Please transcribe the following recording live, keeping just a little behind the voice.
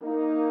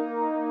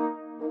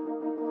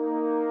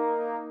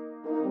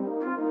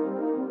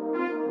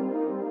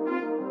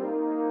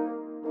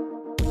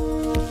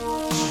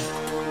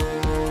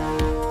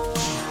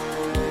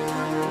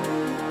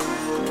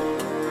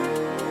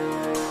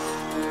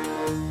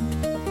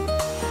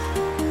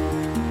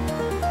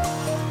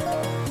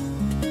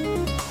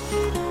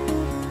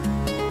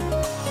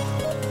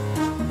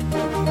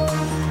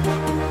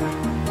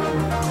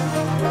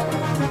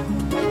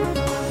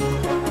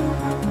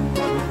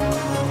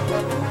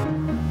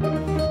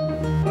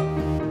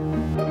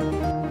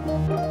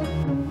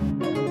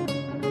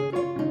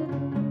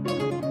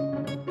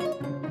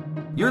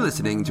You're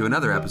listening to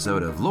another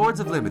episode of Lords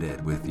of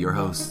Limited with your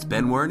hosts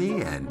Ben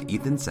Werney and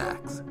Ethan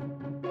Sachs.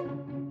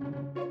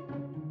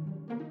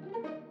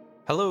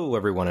 Hello,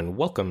 everyone, and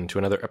welcome to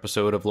another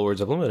episode of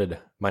Lords of Limited.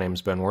 My name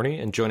is Ben Werney,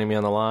 and joining me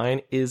on the line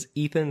is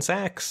Ethan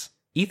Sachs.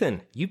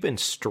 Ethan, you've been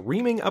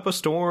streaming up a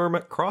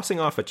storm, crossing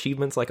off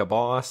achievements like a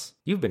boss.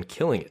 You've been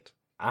killing it.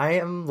 I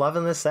am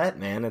loving this set,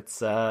 man.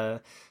 It's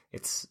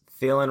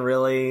feeling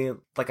really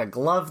like a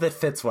glove that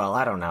fits well.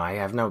 I don't know. I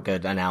have no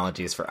good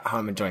analogies for how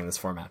I'm enjoying this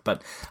format,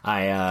 but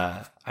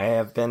I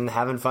have been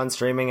having fun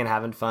streaming and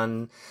having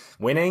fun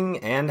winning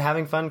and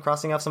having fun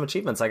crossing off some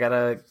achievements. I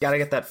gotta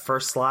get that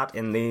first slot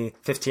in the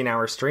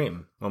 15-hour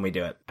stream when we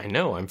do it. I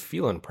know. I'm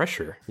feeling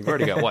pressure. You've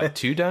already got, what,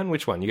 2 done?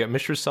 Which one? You got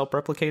Mr.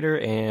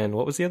 Self-Replicator and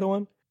what was the other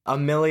one? A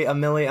milli.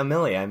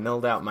 I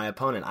milled out my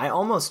opponent. I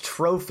almost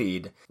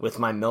trophied with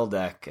my mill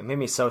deck. It made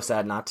me so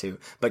sad not to.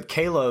 But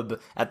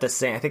Caleb, at the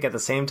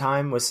same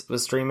time, was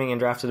streaming and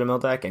drafted a mill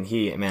deck, and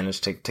he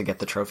managed to get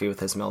the trophy with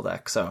his mill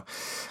deck. So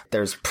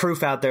there's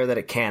proof out there that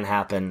it can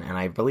happen, and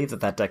I believe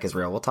that deck is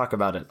real. We'll talk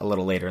about it a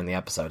little later in the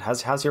episode.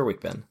 How's your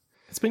week been?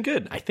 It's been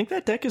good. I think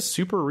that deck is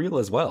super real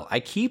as well.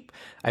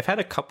 I've had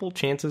a couple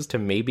chances to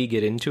maybe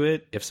get into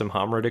it if some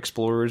Homrod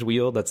Explorers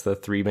wheel. That's the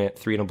 3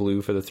 and a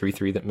blue for the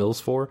 3/3 that mills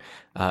for.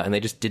 And they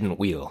just didn't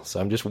wheel. So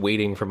I'm just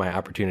waiting for my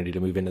opportunity to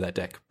move into that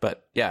deck.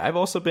 But yeah, I've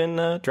also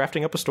been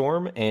drafting up a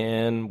storm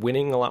and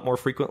winning a lot more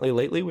frequently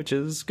lately, which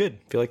is good.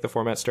 I feel like the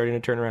format's starting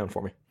to turn around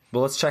for me.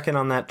 Well, let's check in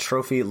on that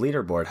trophy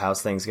leaderboard.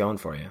 How's things going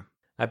for you?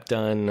 I've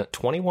done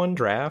 21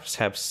 drafts,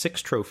 have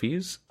 6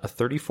 trophies, a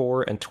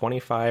 34 and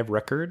 25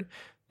 record,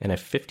 and a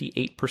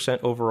 58%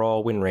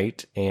 overall win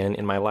rate. And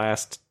in my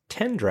last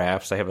 10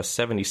 drafts, I have a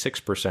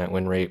 76%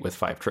 win rate with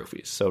 5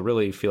 trophies. So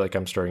really feel like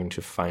I'm starting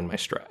to find my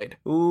stride.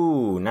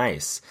 Ooh,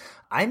 nice.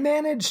 I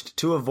managed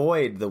to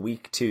avoid the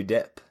week 2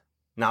 dip.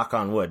 Knock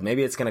on wood.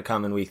 Maybe it's going to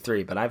come in week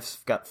 3, but I've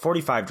got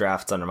 45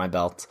 drafts under my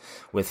belt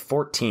with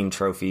 14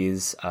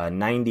 trophies,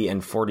 90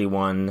 and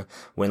 41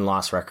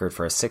 win-loss record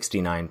for a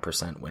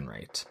 69% win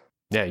rate.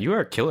 Yeah, you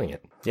are killing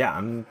it. Yeah,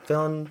 I'm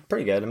feeling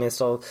pretty good. I mean, I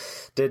still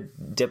did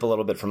dip a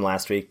little bit from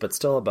last week, but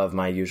still above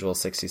my usual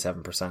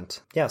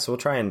 67%. Yeah, so we'll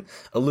try and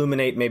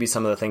illuminate maybe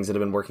some of the things that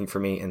have been working for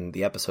me in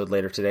the episode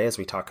later today as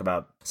we talk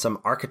about some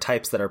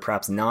archetypes that are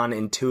perhaps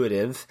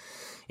non-intuitive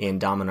in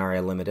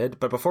Dominaria Limited.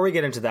 But before we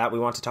get into that, we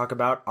want to talk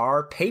about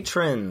our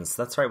patrons.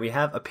 That's right, we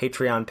have a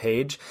Patreon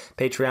page,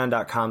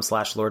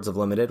 patreon.com/Lords of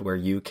Limited, where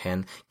you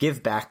can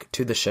give back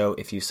to the show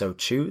if you so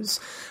choose.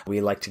 We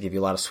like to give you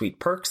a lot of sweet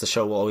perks. The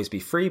show will always be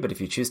free, but if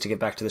you choose to give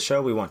back to the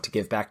show, we want to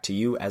give back to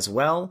you as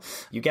well.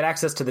 You get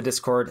access to the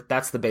Discord.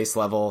 That's the base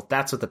level.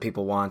 That's what the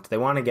people want. They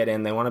want to get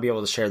in. They want to be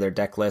able to share their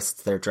deck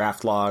lists, their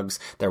draft logs,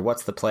 their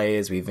what's the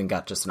plays. We even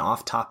got just an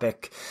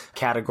off-topic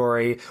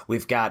category.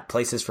 We've got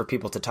places for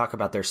people to talk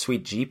about their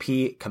sweet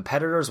GP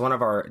competitors. One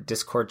of our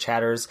Discord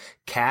chatters,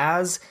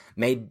 Kaz,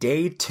 made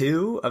day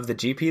 2 of the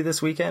GP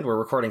this weekend. We're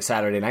recording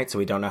Saturday night, so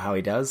we don't know how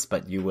he does,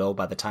 but you will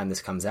by the time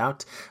this comes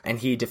out. And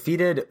he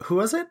defeated, who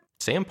was it?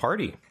 Sam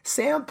Party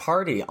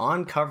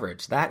on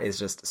coverage. That is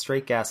just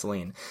straight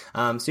gasoline.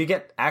 So you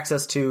get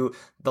access to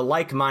the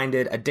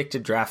like-minded,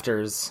 addicted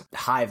drafters,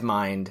 hive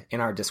mind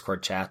in our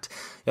Discord chat.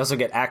 You also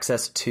get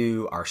access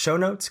to our show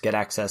notes, get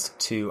access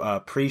to a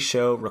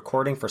pre-show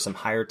recording for some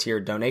higher-tier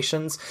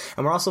donations.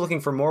 And we're also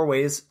looking for more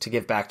ways to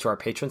give back to our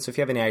patrons. So if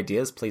you have any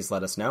ideas, please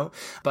let us know.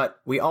 But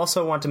we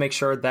also want to make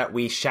sure that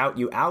we shout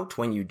you out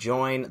when you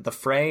join the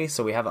fray.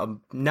 So we have a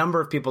number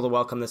of people to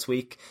welcome this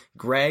week.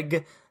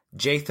 Greg,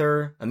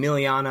 Jather,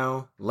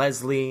 Emiliano,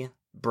 Leslie,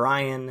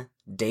 Brian,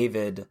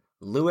 David,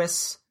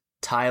 Lewis,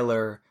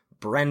 Tyler,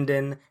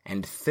 Brendan,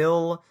 and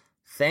Phil.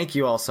 Thank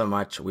you all so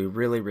much. We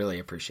really, really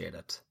appreciate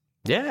it.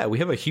 Yeah, we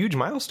have a huge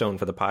milestone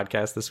for the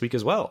podcast this week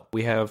as well.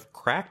 We have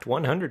cracked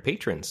 100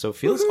 patrons, so it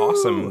feels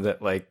awesome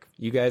that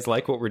you guys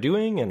like what we're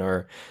doing and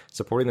are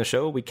supporting the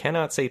show. We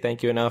cannot say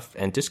thank you enough,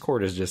 and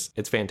Discord is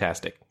it's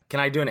fantastic. Can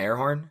I do an air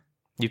horn?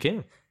 You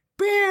can.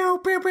 Pew,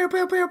 pew, pew,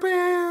 pew, pew,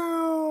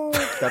 pew.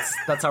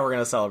 That's how we're going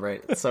to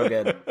celebrate. It's so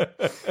good.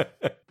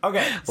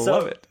 Okay.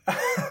 Love it.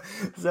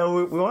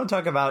 So we want to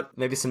talk about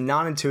maybe some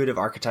non-intuitive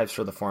archetypes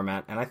for the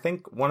format. And I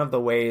think one of the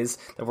ways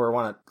that we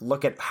want to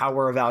look at how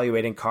we're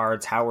evaluating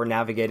cards, how we're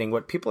navigating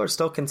what people are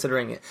still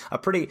considering a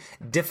pretty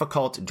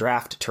difficult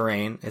draft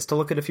terrain is to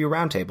look at a few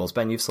roundtables.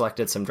 Ben, you've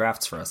selected some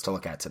drafts for us to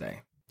look at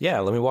today. Yeah,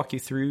 let me walk you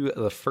through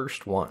the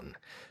first one.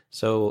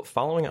 So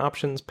following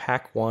options,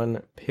 pack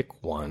 1,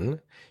 pick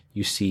 1.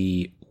 You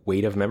see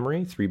Weight of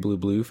Memory, 3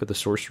 blue for the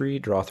sorcery,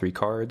 draw 3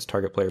 cards.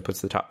 Target player puts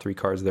the top 3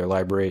 cards of their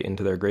library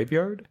into their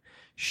graveyard.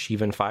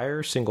 Sheevan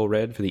Fire, single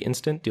red for the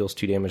instant, deals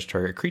 2 damage to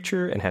target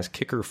creature and has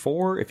kicker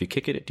 4. If you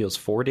kick it, it deals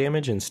 4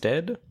 damage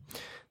instead.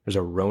 There's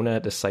a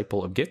Rona,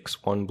 Disciple of Gix,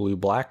 1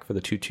 blue-black for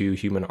the 2/2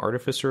 Human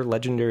Artificer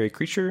legendary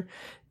creature.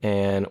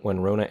 And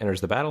when Rona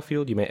enters the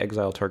battlefield, you may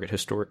exile target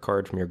historic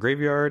card from your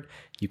graveyard.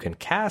 You can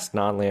cast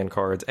non-land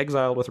cards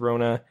exiled with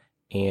Rona,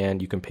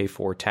 and you can pay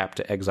 4 tap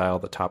to exile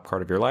the top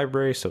card of your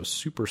library. So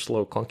super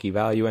slow, clunky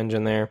value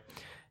engine there.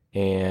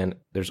 And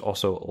there's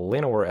also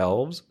Llanowar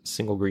Elves,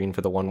 single green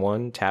for the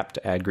 1/1, tap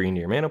to add green to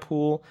your mana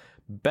pool.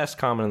 best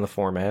common in the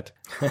format.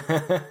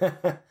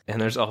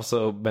 And there's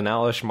also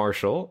Banalish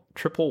Marshal,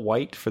 triple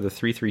white for the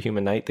 3/3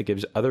 human knight that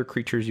gives other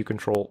creatures you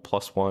control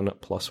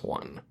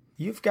 +1/+1.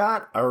 You've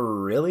got a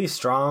really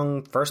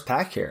strong first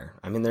pack here.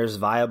 I mean, there's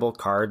viable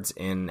cards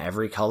in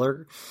every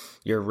color.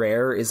 Your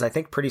rare is, I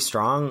think, pretty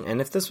strong.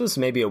 And if this was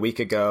maybe a week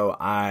ago,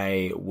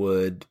 I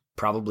would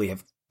probably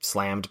have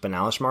slammed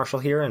Banalish Marshal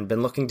here and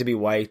been looking to be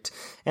white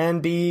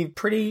and be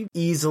pretty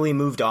easily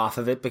moved off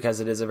of it because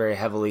it is a very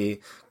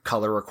heavily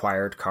color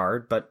required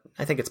card, but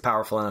I think it's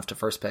powerful enough to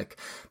first pick.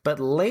 But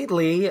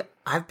lately,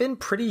 I've been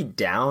pretty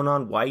down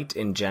on white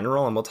in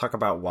general, and we'll talk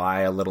about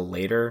why a little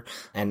later.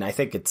 And I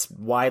think it's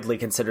widely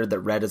considered that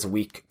red is a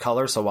weak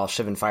color, so while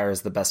Shivan Fire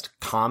is the best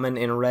common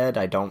in red,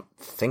 I don't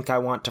think I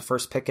want to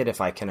first pick it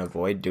if I can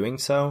avoid doing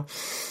so.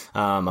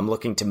 I'm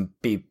looking to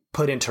be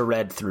put into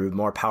red through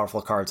more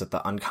powerful cards at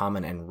the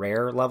uncommon and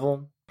rare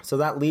level. So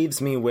that leaves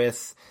me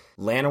with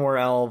Llanowar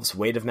Elves,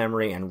 Weight of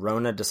Memory, and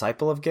Rona,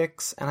 Disciple of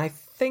Gix. And I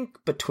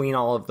think between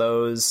all of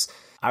those,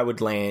 I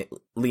would lean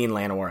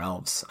Llanowar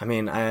Elves. I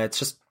mean, it's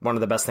just one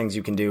of the best things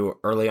you can do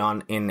early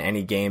on in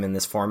any game in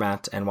this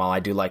format. And while I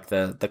do like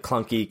the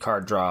clunky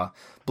card draw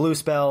blue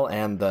spell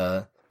and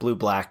the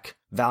blue-black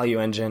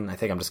value engine, I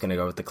think I'm just going to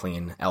go with the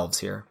clean Elves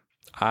here.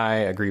 I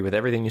agree with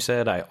everything you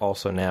said. I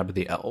also nabbed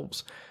the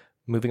Elves.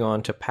 Moving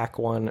on to Pack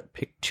 1,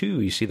 Pick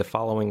 2, you see the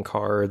following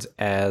cards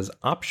as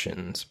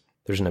options.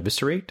 There's an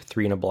Eviscerate,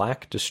 3 and a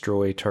black,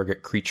 destroy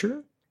target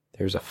creature.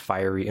 There's a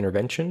Fiery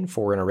Intervention,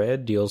 4 and a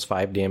red, deals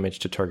 5 damage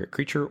to target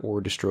creature or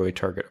destroy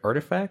target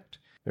artifact.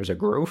 There's a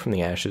Grow from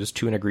the Ashes,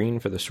 2 and a green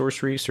for the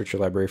sorcery. Search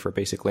your library for a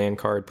basic land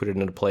card, put it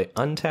into play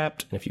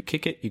untapped, and if you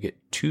kick it, you get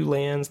 2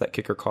 lands. That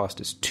kicker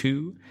cost is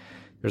 2.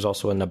 There's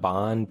also a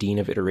Naban, Dean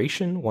of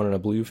Iteration, 1 and a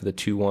blue for the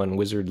 2/1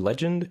 Wizard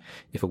Legend.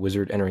 If a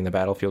wizard entering the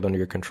battlefield under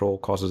your control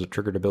causes a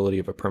triggered ability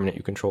of a permanent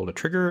you control to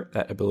trigger,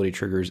 that ability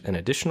triggers an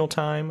additional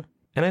time.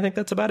 And I think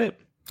that's about it.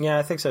 Yeah,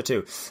 I think so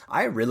too.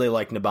 I really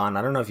like Naban.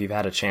 I don't know if you've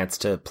had a chance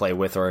to play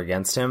with or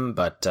against him,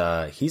 but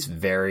he's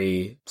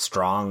very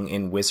strong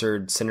in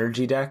wizard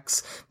synergy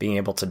decks, being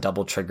able to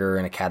double trigger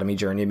an Academy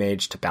Journey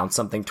Mage to bounce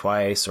something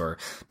twice, or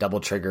double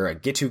trigger a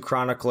Gitu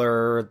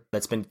Chronicler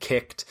that's been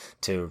kicked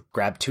to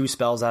grab 2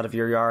 spells out of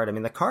your yard. I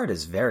mean, the card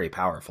is very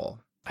powerful.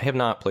 I have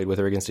not played with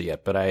or against it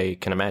yet, but I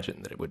can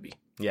imagine that it would be.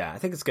 Yeah, I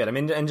think it's good. I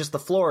mean, and just the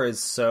floor is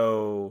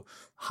so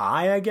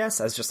high, I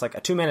guess, as just like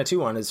a 2-mana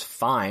 2/1 is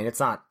fine. It's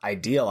not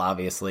ideal,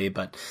 obviously,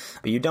 but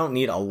you don't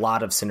need a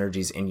lot of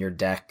synergies in your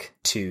deck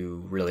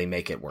to really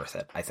make it worth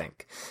it, I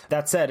think.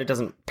 That said, it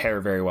doesn't pair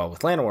very well with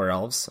Llanowar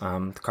Elves.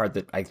 The card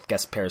that I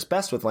guess pairs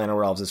best with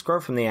Llanowar Elves is Grow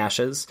from the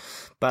Ashes,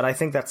 but I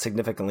think that's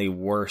significantly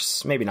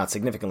worse, maybe not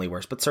significantly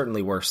worse, but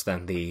certainly worse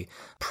than the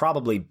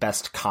probably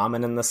best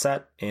common in the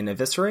set in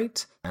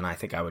Eviscerate, and I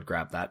think I would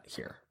grab that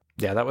here.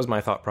 Yeah, that was my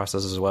thought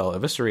process as well.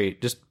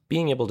 Eviscerate, just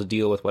being able to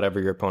deal with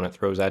whatever your opponent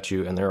throws at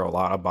you, and there are a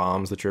lot of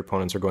bombs that your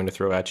opponents are going to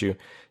throw at you,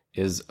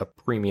 is a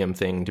premium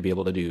thing to be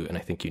able to do, and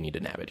I think you need to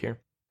nab it here.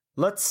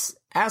 Let's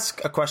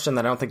ask a question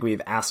that I don't think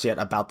we've asked yet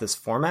about this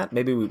format.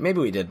 Maybe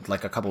we did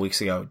like a couple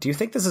weeks ago. Do you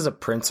think this is a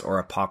Prince or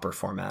a Pauper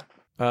format?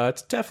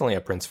 It's definitely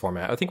a Prince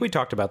format. I think we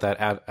talked about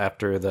that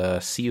after the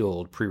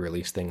sealed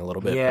pre-release thing a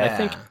little bit. Yeah. But I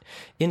think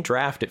in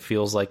draft it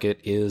feels like it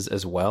is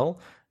as well.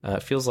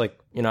 It feels like,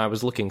 I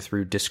was looking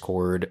through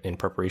Discord in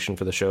preparation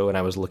for the show, and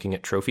I was looking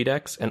at trophy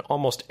decks, and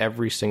almost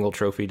every single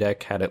trophy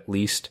deck had at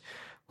least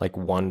like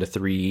 1 to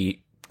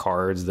 3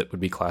 cards that would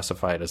be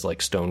classified as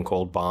like stone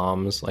cold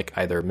bombs, like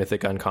either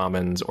mythic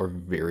uncommons or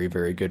very,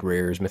 very good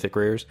rares, mythic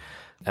rares.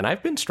 And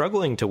I've been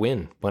struggling to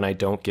win when I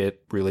don't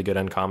get really good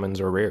uncommons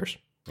or rares.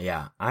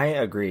 Yeah, I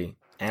agree.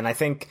 And I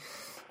think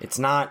it's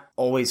not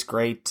always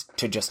great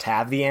to just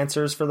have the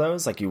answers for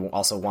those. Like, you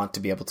also want to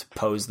be able to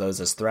pose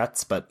those as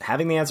threats, but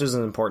having the answers is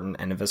important,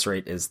 and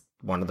Eviscerate is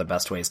one of the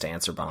best ways to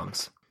answer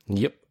bombs.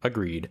 Yep,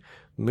 agreed.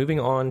 Moving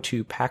on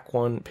to Pack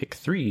 1, Pick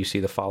 3, you see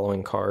the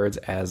following cards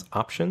as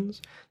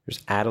options. There's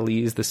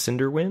Adeliz the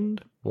Cinderwind,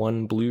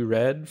 1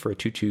 blue-red for a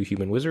 2/2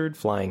 human wizard,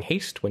 flying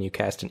haste. When you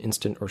cast an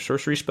instant or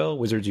sorcery spell,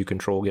 wizards you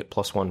control get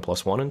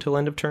 +1/+1 until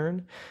end of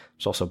turn.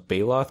 There's also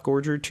Baloth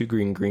Gorger, 2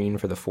 green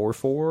for the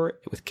 4/4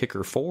 with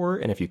kicker 4,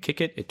 and if you kick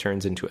it, it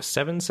turns into a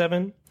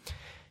 7/7.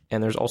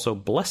 And there's also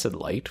Blessed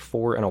Light,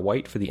 4 and a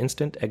white for the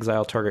instant,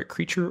 exile target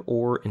creature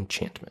or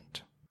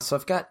enchantment. So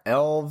I've got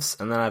Elves,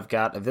 and then I've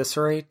got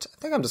Eviscerate.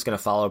 I think I'm just going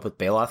to follow up with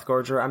Baloth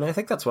Gorger. I mean, I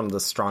think that's one of the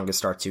strongest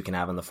starts you can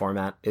have in the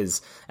format,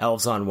 is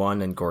Elves on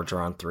 1 and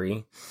Gorger on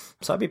 3.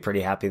 So I'd be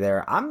pretty happy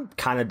there. I'm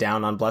kind of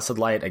down on Blessed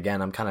Light.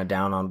 Again, I'm kind of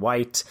down on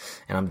white,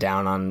 and I'm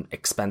down on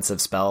expensive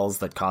spells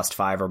that cost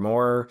 5 or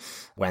more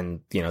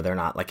when, they're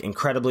not like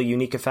incredibly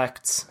unique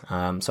effects.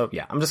 So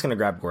yeah, I'm just going to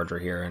grab Gorger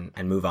here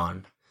and move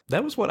on.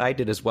 That was what I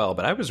did as well,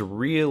 but I was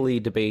really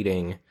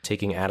debating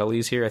taking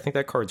Adeliz here. I think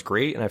that card's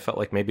great, and I felt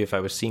like maybe if I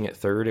was seeing it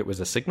third, it was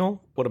a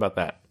signal. What about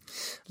that?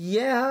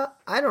 Yeah,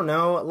 I don't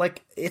know.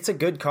 Like, it's a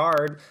good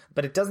card,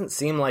 but it doesn't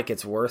seem like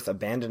it's worth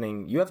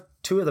abandoning. You have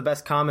 2 of the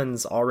best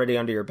commons already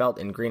under your belt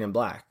in green and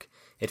black.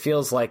 It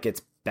feels like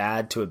it's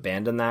bad to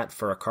abandon that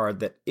for a card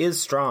that is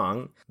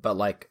strong, but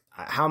like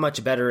how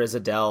much better is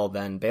Adele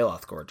than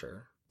Baloth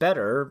Gorger?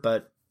 Better,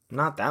 but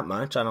not that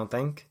much, I don't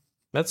think.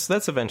 That's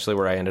eventually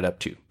where I ended up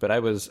too, but I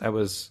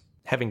was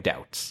having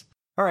doubts.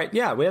 All right,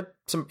 yeah, we had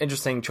some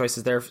interesting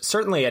choices there.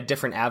 Certainly a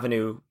different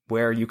avenue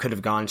where you could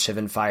have gone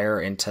Shivan Fire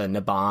into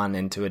Naban,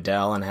 into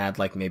Adele, and had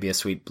like maybe a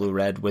sweet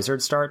blue-red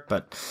wizard start,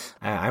 but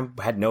I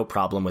had no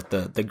problem with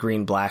the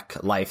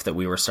green-black life that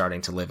we were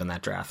starting to live in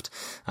that draft.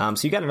 So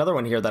you got another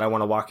one here that I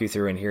want to walk you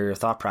through and hear your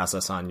thought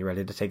process on. You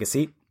ready to take a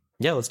seat?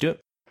 Yeah, let's do it.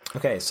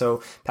 Okay,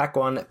 so pack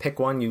one, pick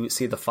one, you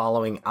see the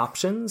following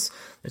options.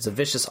 There's a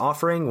Vicious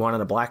Offering, 1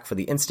 and a black for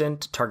the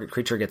instant. Target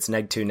creature gets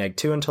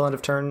 -2/-2 until end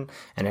of turn,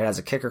 and it has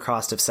a kicker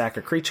cost of sack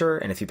a creature,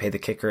 and if you pay the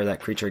kicker,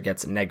 that creature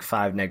gets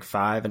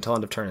 -5/-5 until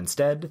end of turn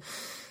instead.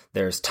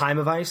 There's Time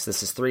of Ice.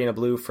 This is 3 and a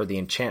blue for the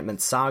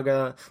Enchantment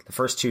Saga. The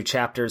first 2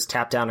 chapters,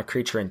 tap down a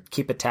creature and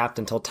keep it tapped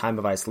until Time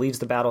of Ice leaves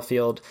the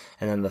battlefield,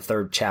 and then the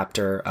third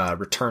chapter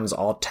returns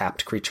all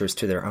tapped creatures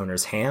to their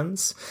owner's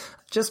hands.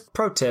 Just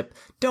pro tip,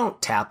 don't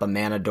tap a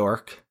mana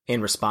dork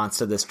in response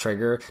to this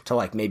trigger to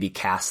like maybe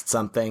cast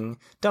something.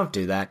 Don't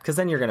do that, because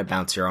then you're going to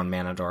bounce your own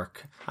mana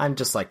dork. I'm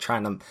just like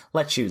trying to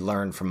let you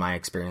learn from my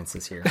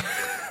experiences here.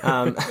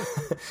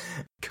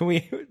 Can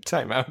we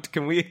time out?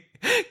 Can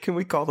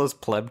we call those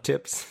pleb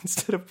tips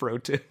instead of pro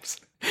tips?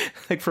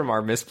 Like from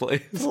our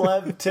misplays.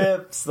 Pleb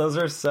tips. Those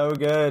are so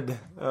good.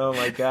 Oh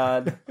my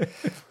god.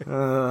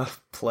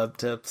 Pleb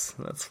tips.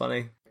 That's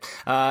funny.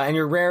 And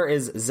your rare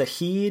is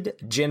Zahid,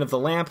 Djinn of the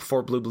Lamp,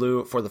 4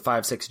 blue for the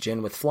 5/6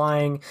 Djinn with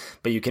flying,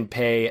 but you can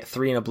pay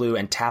 3 and a blue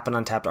and tap an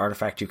untapped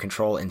artifact you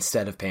control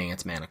instead of paying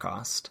its mana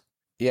cost.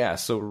 Yeah,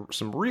 so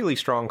some really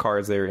strong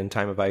cards there in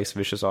Time of Ice,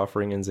 Vicious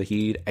Offering, and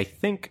Zahid. I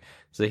think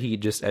Zahid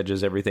just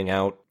edges everything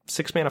out.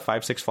 6 mana,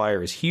 5/6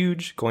 flyer is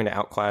huge, going to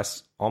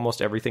outclass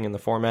almost everything in the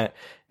format,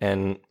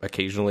 and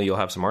occasionally you'll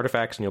have some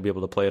artifacts and you'll be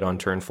able to play it on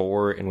turn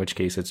 4, in which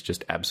case it's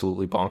just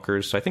absolutely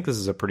bonkers. So I think this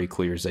is a pretty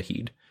clear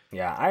Zahid.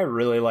 Yeah, I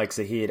really like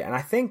Zahid, and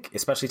I think,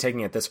 especially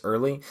taking it this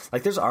early,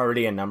 like there's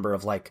already a number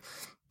of like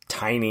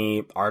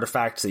tiny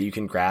artifacts that you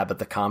can grab at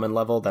the common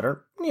level that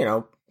are, you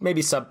know,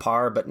 maybe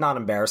subpar, but not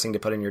embarrassing to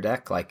put in your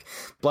deck. Like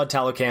Blood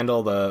Tallow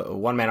Candle, the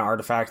 1 mana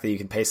artifact that you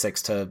can pay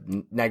 6 to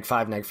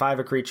 -5/-5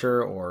 a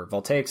creature, or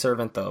Voltaic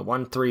Servant, the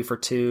 1/3 for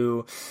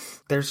 2.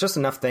 There's just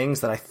enough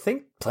things that I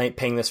think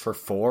paying this for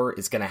 4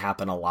 is going to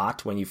happen a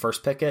lot when you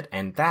first pick it,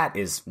 and that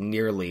is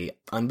nearly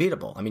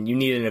unbeatable. I mean, you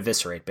need an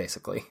Eviscerate,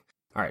 basically.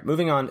 All right,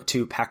 moving on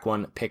to pack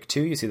 1, pick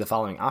 2, you see the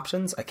following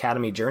options.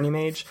 Academy Journey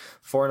Mage,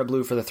 4 and a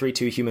blue for the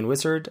 3/2 Human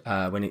Wizard.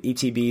 When it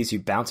ETBs, you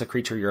bounce a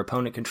creature your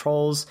opponent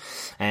controls,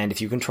 and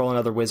if you control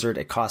another wizard,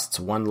 it costs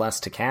 1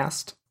 less to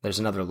cast. There's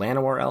another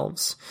Llanowar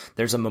Elves.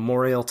 There's a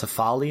Memorial to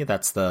Folly,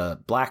 that's the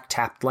black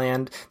tapped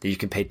land that you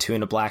can pay 2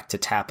 and a black to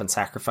tap and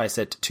sacrifice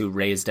it to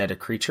raise dead a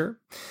creature.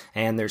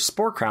 And there's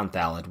Spore Crown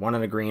Thallid, 1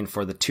 and a green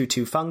for the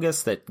 2/2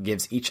 fungus that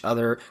gives each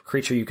other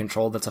creature you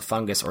control that's a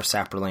fungus or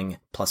sapperling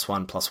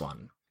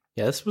 +1/+1.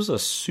 Yeah, this was a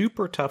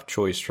super tough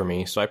choice for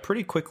me, so I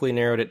pretty quickly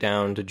narrowed it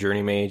down to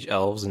Journey Mage,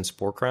 Elves, and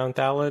Spore Crown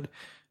Thallid.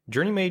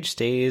 Journey Mage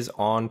stays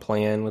on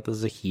plan with the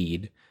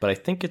Zahid, but I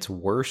think it's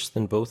worse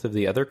than both of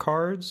the other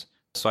cards,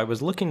 so I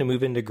was looking to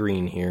move into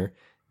green here,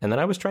 and then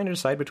I was trying to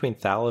decide between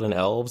Thallid and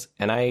Elves,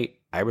 and I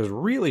was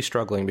really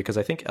struggling because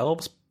I think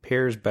Elves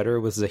pairs better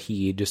with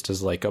Zahid just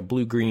as like a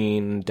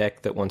blue-green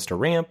deck that wants to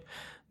ramp,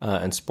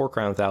 and Spore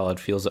Crown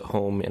Thallid feels at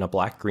home in a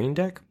black-green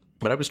deck.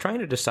 But I was trying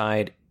to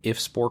decide if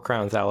Spore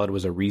Crown Thallid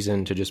was a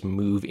reason to just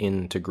move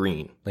into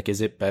green. Like, is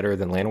it better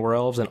than Llanowar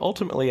Elves? And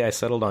ultimately, I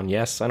settled on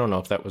yes. I don't know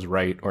if that was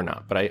right or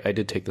not, but I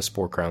did take the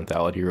Spore Crown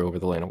Thallid here over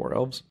the Llanowar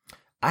Elves.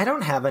 I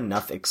don't have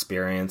enough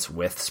experience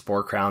with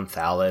Spore Crown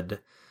Thallid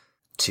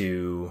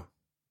to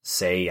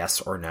say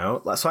yes or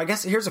no. So I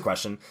guess here's a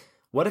question.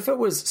 What if it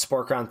was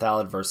Spore Crown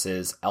Thallid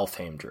versus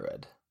Elfhame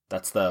Druid?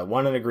 That's the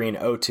 1 and a green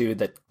 0/2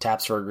 that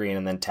taps for a green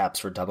and then taps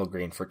for double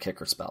green for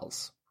kicker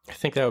spells. I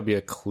think that would be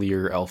a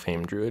clear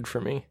Elfhame Druid for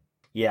me.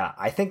 Yeah,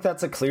 I think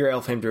that's a clear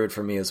Elfhame Druid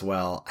for me as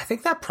well. I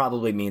think that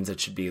probably means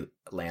it should be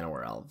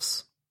Llanowar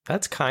Elves.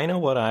 That's kind of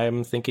what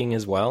I'm thinking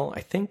as well.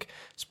 I think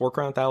Spore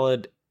Crown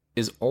Thallid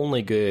is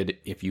only good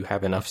if you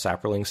have enough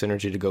Sapperling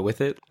synergy to go with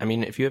it. I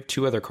mean, if you have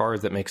 2 other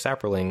cards that make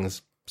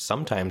Sapperlings,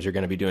 sometimes you're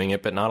going to be doing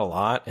it, but not a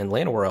lot. And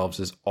Llanowar Elves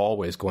is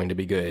always going to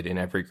be good in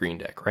every green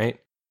deck, right?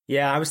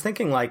 Yeah, I was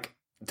thinking like,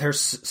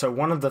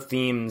 one of the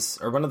themes,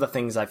 or one of the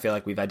things I feel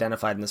like we've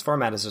identified in this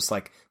format is just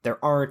like,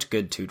 there aren't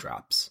good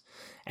 2-drops.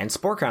 And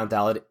Spore Crown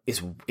Thallid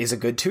is a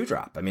good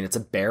 2-drop. I mean, it's a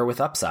bear with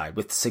upside,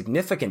 with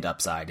significant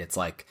upside. It's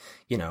like,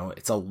 you know,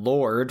 it's a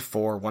lord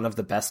for one of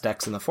the best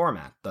decks in the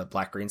format, the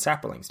black-green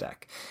Sapperlings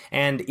deck.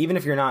 And even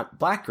if you're not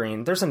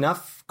black-green, there's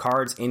enough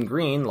cards in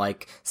green,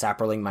 like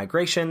Sapperling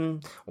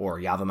Migration, or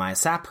Yavimaya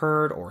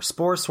Sapherd, or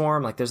Spore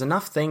Swarm. Like, there's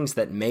enough things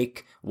that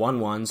make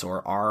 1/1s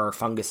or are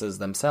funguses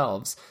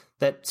themselves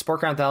that Spore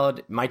Crown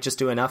Thallid might just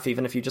do enough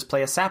even if you just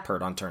play a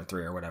Sapherd on turn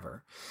 3 or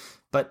whatever.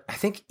 But I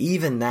think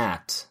even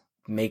that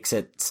makes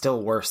it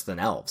still worse than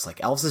Elves.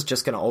 Like, Elves is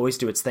just going to always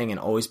do its thing and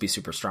always be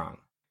super strong.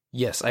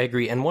 Yes, I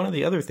agree. And one of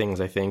the other things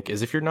I think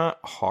is if you're not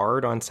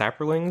hard on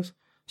Sapperlings,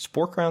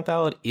 Spore Crown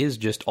Thallid is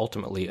just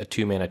ultimately a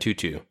 2-mana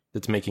 2/2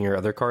 that's making your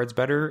other cards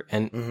better.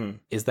 And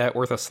is that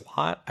worth a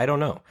slot? I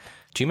don't know.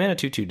 2-mana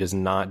 2/2 does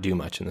not do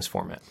much in this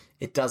format.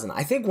 It doesn't.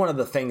 I think one of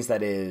the things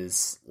that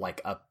is like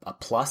a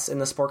plus in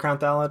the Spore Crown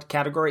Thallid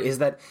category is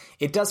that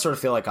it does sort of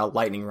feel like a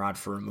lightning rod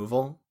for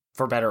removal,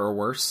 for better or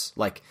worse.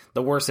 Like,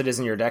 the worse it is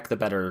in your deck, the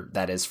better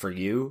that is for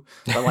you.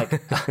 But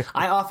like,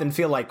 I often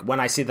feel like when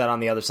I see that on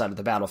the other side of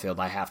the battlefield,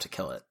 I have to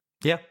kill it.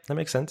 Yeah, that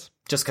makes sense.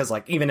 Just because,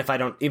 like, even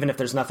if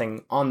there's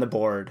nothing on the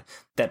board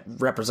that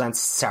represents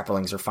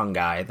saplings or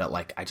fungi, that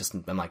like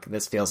I'm like,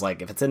 this feels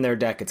like if it's in their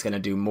deck, it's going to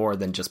do more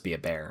than just be a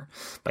bear.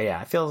 But yeah,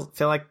 I feel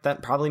like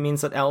that probably means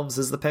that elves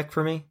is the pick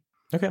for me.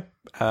 Okay,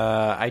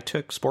 I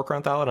took Spore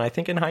Crown Thallid, and I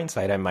think in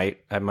hindsight, I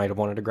might have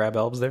wanted to grab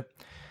elves there.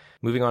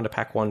 Moving on to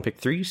pack 1, pick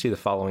 3, you see the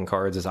following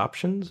cards as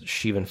options: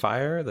 Sheevan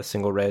Fire, the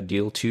single red,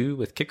 deal 2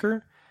 with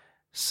kicker.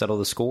 Settle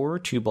the score,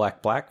 2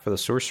 black for the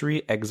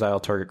sorcery, exile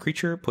target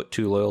creature, put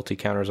 2 loyalty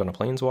counters on a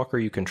planeswalker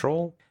you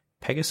control.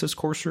 Pegasus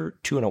Courser,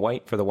 2 and a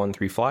white for the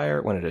 1/3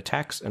 flyer. When it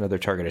attacks, another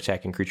target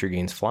attacking creature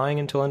gains flying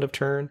until end of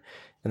turn.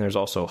 And there's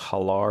also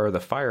Halar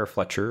the Fire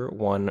Fletcher,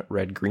 1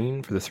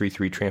 red-green for the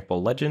 3/3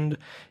 trample legend.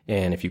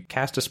 And if you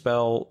cast a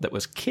spell that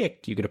was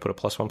kicked, you get to put a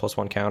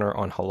 +1/+1 counter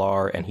on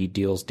Halar, and he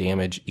deals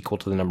damage equal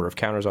to the number of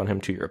counters on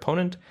him to your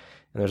opponent.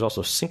 And there's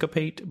also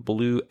Syncopate,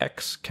 blue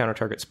X, counter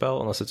target spell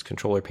unless its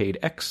controller paid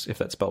X. If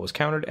that spell was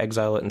countered,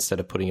 exile it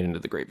instead of putting it into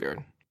the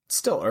graveyard. It's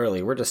still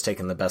early. We're just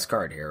taking the best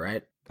card here,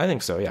 right? I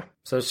think so, yeah.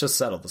 So it's just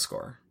settle the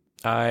score.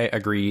 I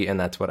agree, and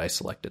that's what I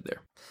selected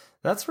there.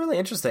 That's really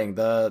interesting.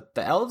 The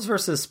elves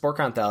versus Spore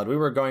Crown Thallid, we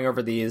were going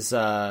over these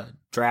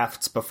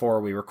drafts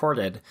before we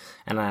recorded,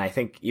 and I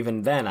think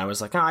even then I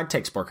was like, I'd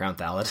take Spore Crown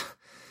Thallid.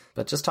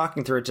 But just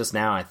talking through it just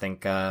now, I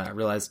think I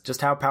realized just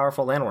how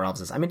powerful Llanowar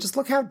Elves is. I mean, just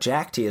look how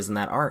jacked he is in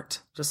that art.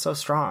 Just so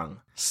strong.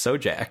 So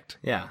jacked.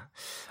 Yeah.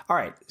 All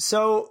right.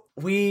 So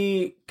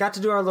we got to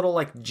do our little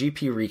like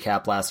GP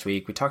recap last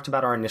week. We talked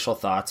about our initial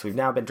thoughts. We've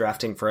now been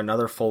drafting for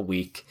another full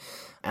week.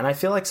 And I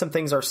feel like some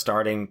things are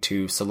starting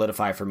to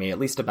solidify for me, at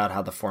least about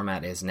how the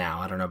format is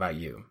now. I don't know about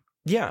you.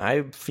 Yeah,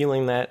 I'm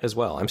feeling that as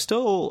well. I've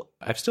still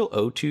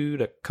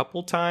O2'd a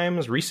couple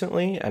times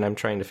recently, and I'm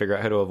trying to figure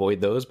out how to avoid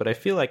those, but I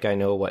feel like I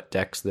know what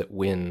decks that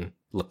win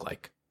look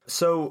like.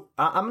 So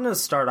I'm going to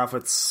start off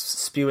with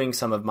spewing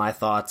some of my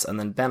thoughts, and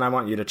then Ben, I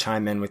want you to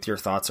chime in with your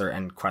thoughts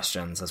and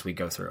questions as we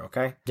go through,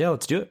 okay? Yeah,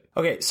 let's do it.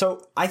 Okay,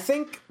 so I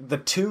think the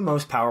 2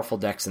 most powerful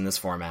decks in this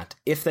format,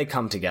 if they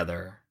come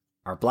together,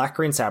 are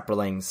Black-Green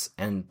Saplings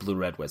and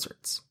Blue-Red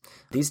Wizards.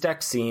 These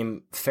decks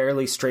seem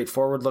fairly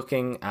straightforward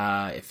looking.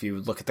 If you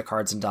look at the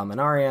cards in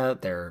Dominaria,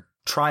 they're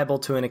tribal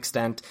to an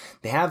extent.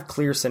 They have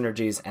clear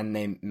synergies and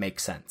they make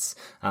sense.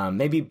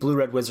 Maybe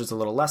Blue-Red Wizards a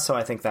little less so.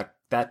 I think that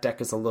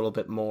deck is a little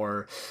bit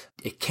more,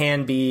 it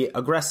can be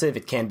aggressive,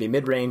 it can be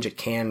mid-range, it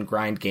can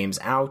grind games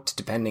out,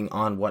 depending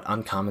on what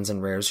uncommons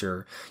and rares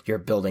you're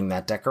building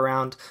that deck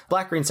around.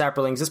 Black-Green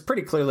Saplings is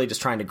pretty clearly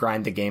just trying to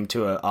grind the game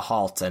to a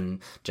halt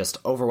and just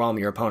overwhelm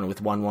your opponent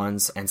with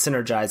 1/1s and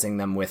synergizing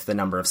them with the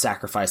number of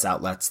sacrifice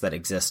outlets that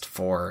exist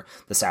for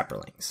the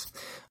Saplings.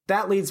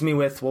 That leads me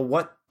with, well,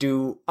 what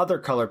do other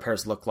color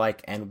pairs look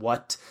like, and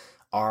what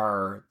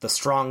are the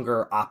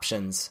stronger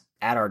options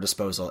at our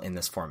disposal in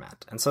this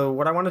format? And so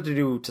what I wanted to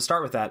do to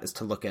start with that is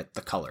to look at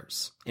the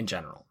colors in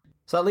general.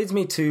 So that leads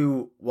me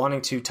to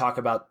wanting to talk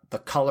about the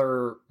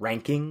color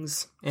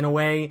rankings in a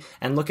way,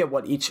 and look at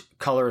what each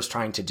color is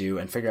trying to do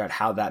and figure out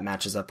how that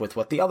matches up with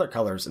what the other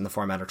colors in the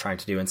format are trying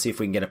to do, and see if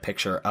we can get a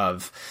picture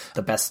of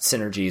the best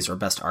synergies or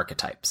best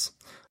archetypes.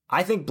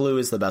 I think blue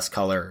is the best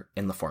color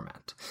in the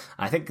format.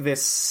 I think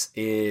this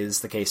is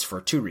the case for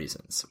 2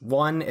 reasons.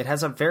 One, it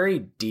has a very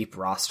deep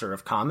roster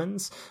of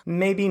commons.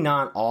 Maybe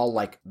not all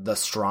like the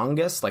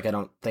strongest. Like, I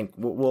don't think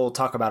we'll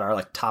talk about our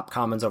like top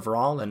commons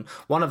overall, and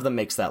one of them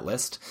makes that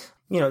list.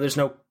 You know, there's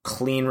no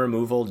clean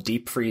removal.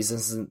 Deep Freeze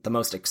isn't the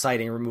most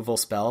exciting removal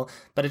spell,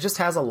 but it just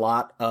has a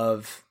lot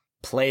of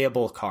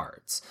playable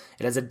cards.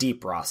 It has a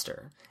deep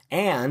roster.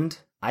 And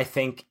I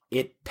think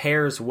it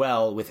pairs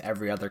well with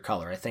every other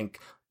color. I think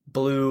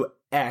Blue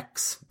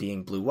X,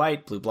 being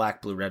blue-white,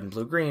 blue-black, blue-red, and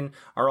blue-green,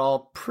 are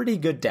all pretty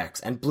good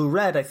decks. And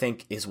blue-red, I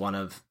think, is one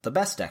of the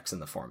best decks in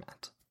the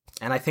format.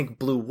 And I think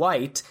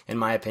blue-white, in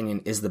my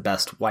opinion, is the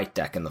best white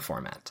deck in the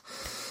format.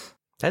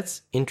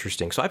 That's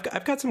interesting. So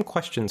I've got some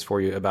questions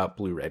for you about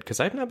blue-red, because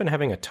I've not been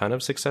having a ton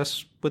of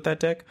success with that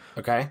deck.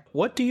 Okay.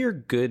 What do your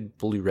good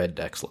blue-red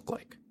decks look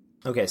like?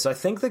 Okay, so I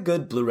think the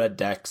good blue-red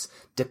decks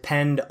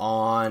depend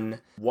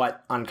on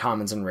what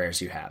uncommons and rares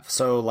you have.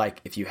 So,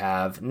 like, if you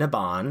have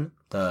Naban,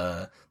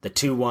 the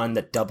 2/1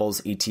 that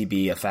doubles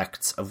ETB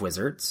effects of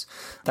wizards,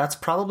 that's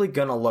probably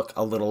going to look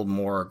a little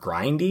more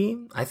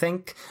grindy, I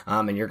think.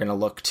 And you're going to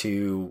look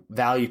to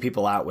value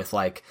people out with,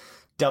 like,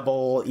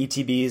 double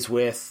ETBs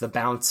with the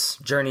Bounce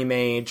Journey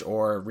Mage,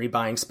 or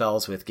rebuying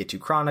spells with Get You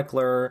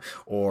Chronicler,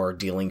 or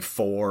dealing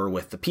 4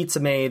 with the Pizza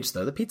Mage,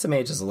 though the Pizza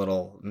Mage is a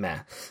little meh.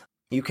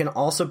 You can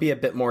also be a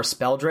bit more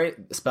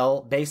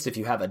spell-based if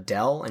you have a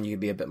Dell, and you can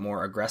be a bit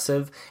more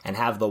aggressive and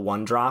have the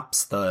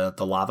 1-drops, the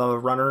lava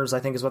runners, I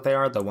think is what they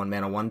are, the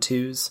 1-mana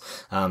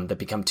 1/2s, that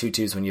become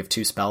 2/2s when you have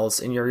 2 spells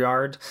in your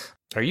yard.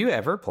 Are you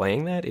ever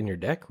playing that in your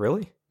deck,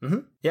 really?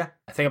 Mm-hmm. Yeah,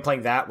 I think I'm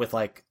playing that with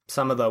like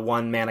some of the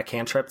 1-mana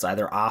cantrips,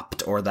 either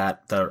Opt or I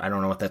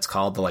don't know what that's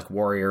called, the like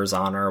Warrior's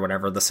Honor or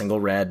whatever, the single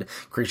red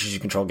creatures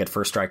you control get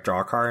first strike, draw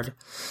a card.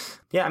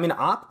 Yeah, I mean,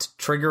 Opt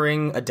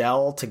triggering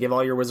Adele to give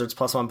all your wizards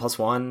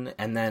 +1/+1,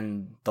 and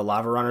then the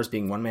Lava Runners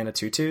being 1-mana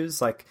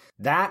 2/2s, like,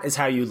 that is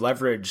how you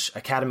leverage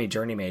Academy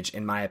Journey Mage,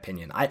 in my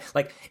opinion.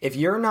 If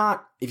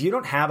you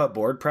don't have a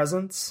board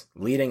presence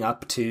leading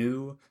up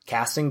to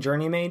casting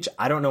Journey Mage,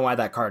 I don't know why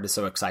that card is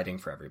so exciting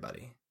for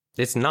everybody.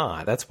 It's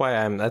not. That's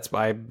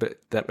why but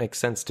that makes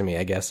sense to me,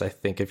 I guess. I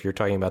think if you're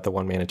talking about the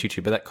 1-mana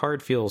 2/2, but that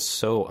card feels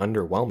so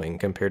underwhelming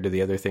compared to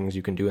the other things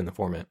you can do in the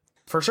format.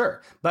 For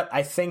sure. But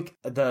I think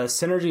the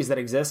synergies that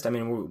exist, I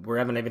mean, we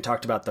haven't even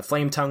talked about the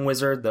Flame Tongue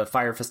Wizard, the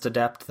Fire Fist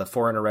Adept, the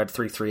 4 and a red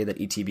 3/3 that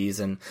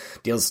ETBs and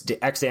deals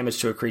X damage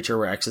to a creature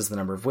where X is the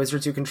number of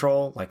wizards you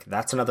control. Like,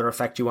 that's another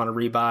effect you want to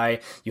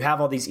rebuy. You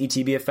have all these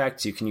ETB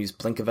effects. You can use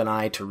Blink of an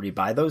Eye to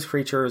rebuy those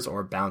creatures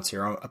or bounce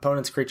your own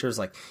opponent's creatures.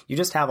 Like, you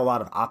just have a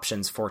lot of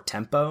options for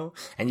tempo,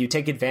 and you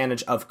take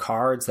advantage of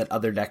cards that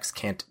other decks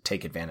can't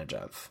take advantage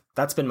of.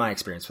 That's been my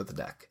experience with the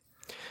deck.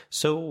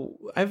 So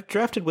I've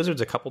drafted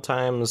wizards a couple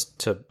times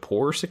to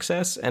poor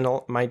success, and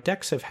my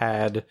decks have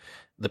had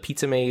the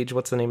Pizza Mage.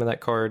 What's the name of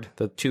that card?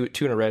 The two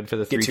and a red for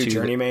the 3/2. Get 2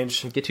 Journey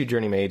Mage. Get 2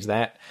 Journey Mage.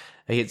 That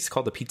it's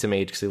called the Pizza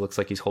Mage because he looks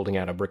like he's holding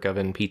out a brick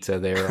oven pizza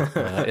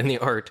there in the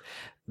art.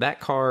 That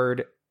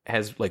card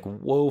has like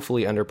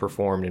woefully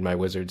underperformed in my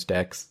wizards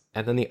decks.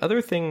 And then the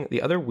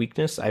other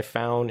weakness I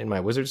found in my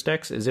wizards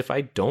decks is if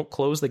I don't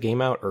close the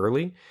game out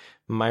early,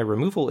 my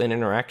removal and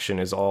interaction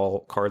is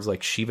all cards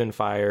like Sheevan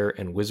Fire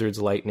and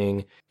Wizard's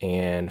Lightning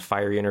and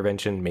Fiery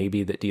Intervention,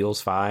 maybe that deals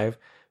 5,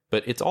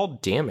 but it's all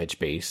damage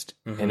based.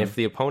 Mm-hmm.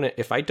 And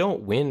if I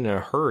don't win in a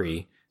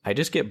hurry, I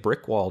just get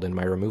brickwalled and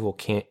my removal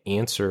can't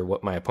answer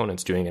what my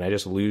opponent's doing, and I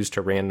just lose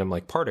to random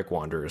like Partic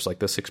Wanderers, like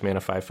the 6-mana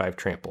 5/5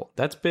 trample.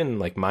 That's been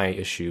like my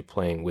issue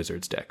playing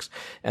wizards decks.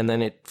 And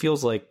then it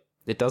feels like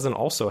it doesn't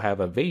also have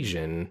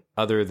evasion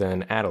other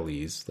than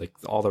Adelies. Like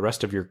all the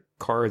rest of your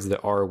cards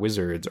that are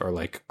wizards are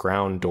like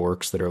ground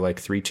dorks that are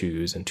like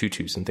 3/2s and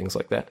 2/2s and things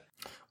like that.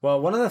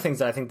 Well, one of the things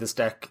that I think this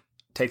deck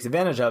takes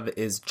advantage of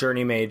is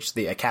Journey Mage,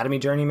 the Academy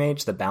Journey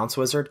Mage, the bounce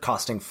wizard,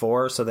 costing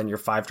 4, so then your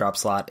 5-drop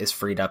slot is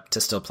freed up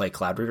to still play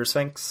Cloudreader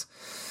Sphinx.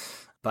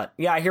 But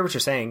yeah, I hear what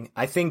you're saying.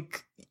 I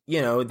think,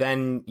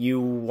 then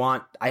you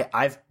want...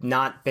 I've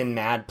not been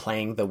mad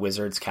playing the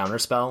Wizard's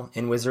Counterspell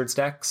in Wizards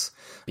decks,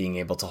 being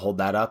able to hold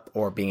that up,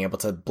 or being able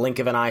to blink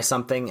of an eye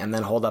something and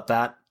then hold up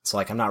that. So,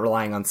 like, I'm not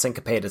relying on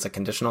Syncopate as a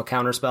conditional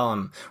counterspell.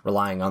 I'm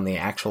relying on the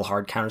actual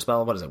hard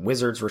counterspell. What is it?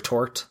 Wizard's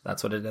Retort.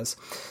 That's what it is.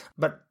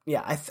 But,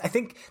 yeah, I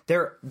think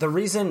the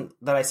reason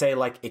that I say,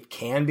 like, it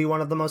can be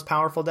one of the most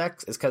powerful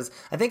decks is because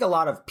I think a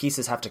lot of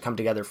pieces have to come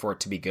together for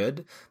it to be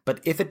good. But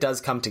if it does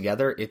come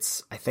together,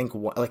 it's, I think,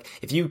 like,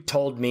 if you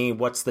told me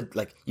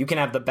you can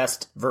have the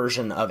best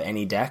version of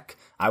any deck,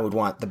 I would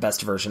want the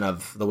best version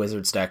of the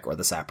Wizards deck or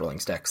the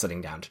Saprolings deck sitting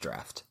down to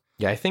draft.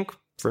 Yeah, I think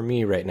for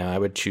me right now, I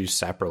would choose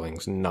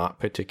Saprolings, not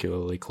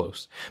particularly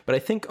close. But I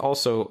think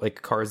also,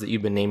 like, cards that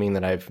you've been naming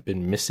that I've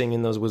been missing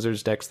in those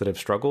Wizards decks that have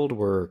struggled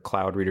were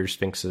Cloud Reader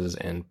Sphinxes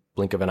and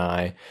Blink of an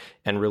Eye,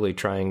 and really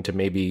trying to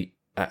maybe...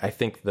 I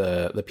think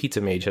the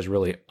Pizza Mage has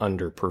really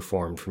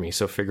underperformed for me,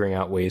 so figuring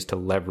out ways to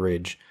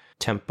leverage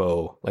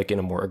tempo, like in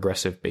a more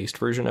aggressive-based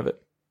version of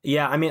it.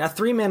 Yeah, I mean, a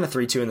 3-mana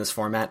 3/2 in this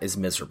format is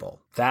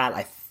miserable. That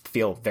I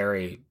feel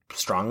very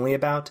strongly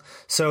about.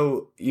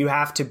 So you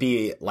have to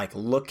be like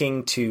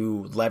looking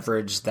to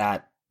leverage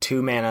that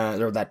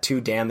 2-mana or that 2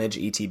 damage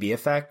ETB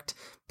effect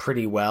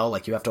pretty well.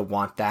 Like, you have to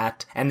want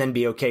that and then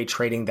be okay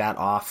trading that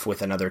off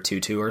with another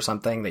 2/2 or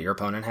something that your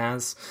opponent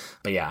has.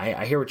 But yeah,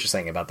 I hear what you're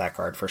saying about that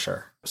card for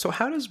sure. So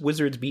how does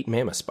Wizards beat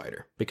Mammoth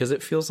Spider? Because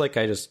it feels like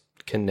I just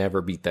can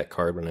never beat that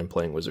card when I'm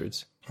playing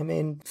Wizards. I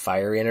mean,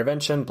 Fiery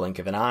Intervention, Blink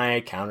of an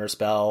Eye,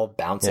 Counterspell,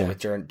 bouncing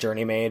with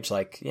Journey Mage.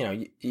 Like,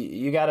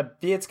 you gotta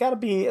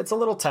be, it's a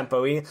little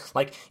tempo-y.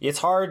 Like, it's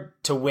hard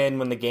to win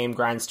when the game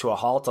grinds to a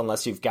halt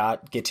unless you've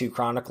got Get 2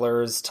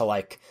 Chroniclers to,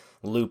 like,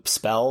 loop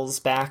spells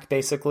back,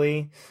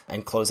 basically,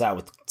 and close out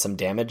with some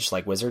damage,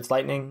 like Wizard's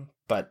Lightning.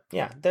 But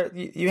yeah,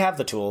 you have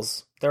the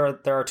tools. There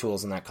are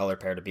tools in that color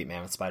pair to beat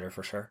Mammoth Spider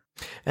for sure.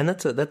 And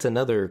that's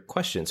another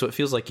question. So it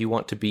feels like you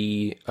want to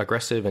be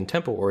aggressive and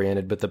tempo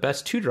oriented, but the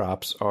best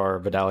 2-drops are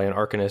Vidalian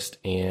Arcanist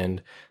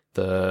and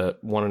the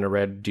 1 and a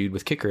red dude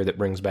with Kicker that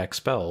brings back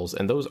spells,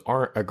 and those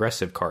aren't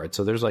aggressive cards.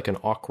 So there's like an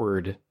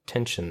awkward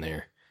tension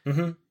there.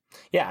 Mm-hmm.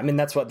 Yeah, I mean,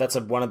 that's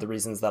one of the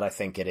reasons that I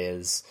think it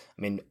is.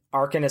 I mean,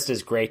 Arcanist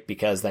is great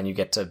because then you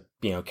get to,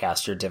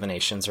 cast your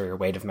divinations or your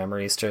Weight of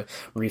Memories to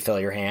refill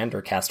your hand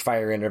or cast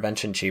Fire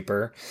Intervention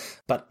cheaper.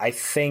 But I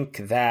think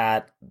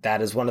that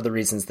is one of the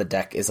reasons the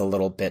deck is a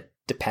little bit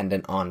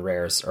dependent on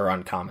rares or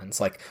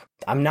uncommons. Like,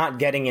 I'm not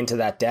getting into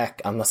that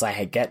deck unless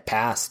I get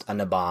past a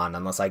Naban,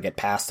 unless I get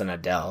past an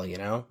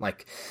Adele,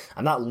 Like,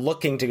 I'm not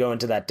looking to go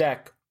into that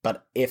deck.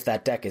 But if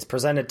that deck is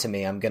presented to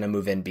me, I'm going to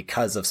move in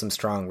because of some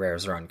strong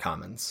rares or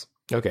uncommons.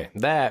 Okay,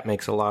 that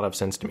makes a lot of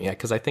sense to me,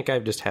 because I think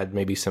I've just had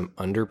maybe some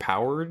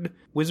underpowered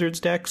Wizards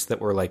decks that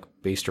were like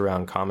based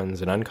around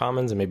commons and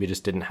uncommons and maybe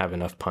just didn't have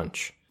enough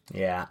punch.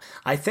 Yeah,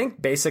 I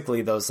think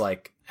basically those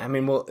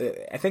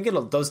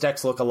those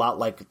decks look a lot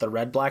like the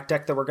red-black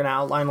deck that we're going to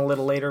outline a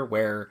little later,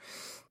 where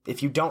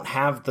if you don't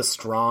have the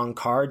strong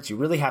cards, you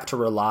really have to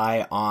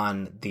rely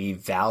on the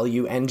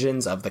value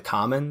engines of the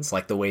commons,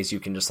 like the ways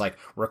you can just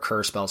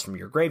recur spells from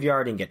your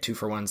graveyard and get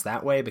 2-for-1s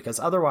that way, because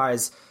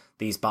otherwise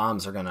these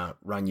bombs are going to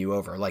run you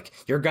over. Like,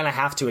 you're going to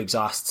have to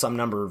exhaust some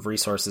number of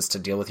resources to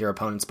deal with your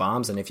opponent's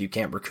bombs, and if you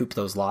can't recoup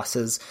those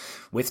losses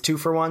with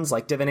 2-for-1s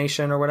like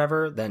divination or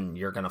whatever, then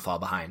you're going to fall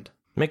behind.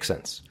 Makes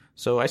sense.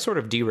 So I sort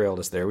of derailed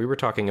us there. We were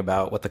talking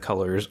about what the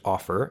colors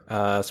offer.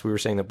 So we were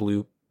saying that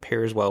blue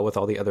pairs well with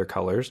all the other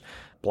colors.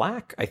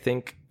 Black, I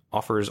think,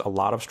 offers a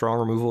lot of strong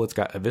removal. It's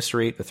got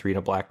Eviscerate, the 3 and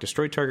a black,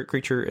 destroy target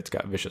creature. It's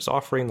got Vicious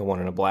Offering, the 1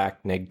 and a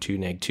black,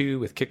 -2/-2,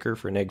 with Kicker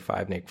for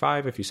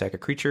 -5/-5 if you sack a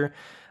creature.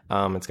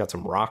 It's got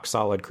some rock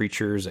solid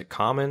creatures at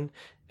common,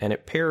 and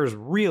it pairs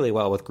really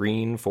well with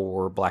green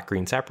for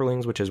black-green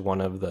Saprolings, which is one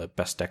of the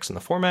best decks in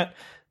the format.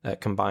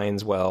 That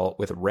combines well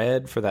with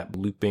red for that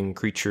looping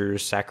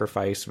creatures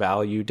sacrifice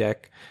value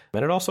deck.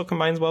 And it also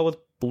combines well with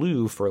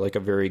blue for like a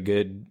very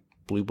good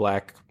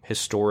blue-black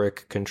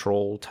historic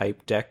control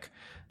type deck.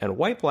 And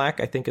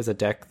white-black, I think, is a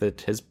deck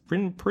that has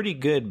been pretty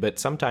good, but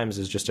sometimes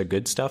is just a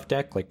good stuff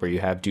deck, like where you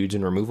have dudes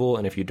in removal,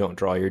 and if you don't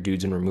draw your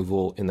dudes in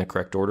removal in the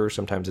correct order,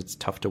 sometimes it's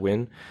tough to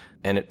win.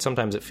 And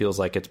sometimes it feels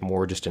like it's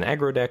more just an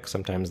aggro deck.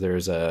 Sometimes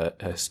there's a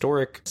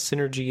historic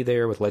synergy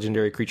there with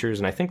legendary creatures,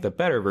 and I think the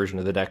better version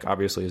of the deck,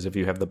 obviously, is if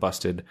you have the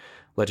busted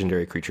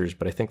legendary creatures,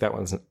 but I think that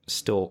one's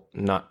still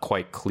not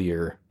quite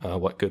clear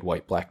what good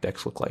white-black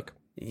decks look like.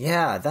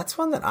 Yeah, that's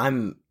one that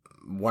I'm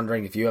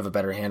wondering if you have a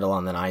better handle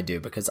on than I do,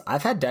 because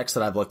I've had decks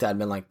that I've looked at and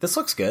been like, this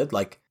looks good.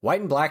 Like, white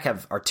and black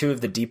are two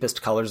of the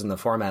deepest colors in the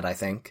format, I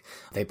think.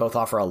 They both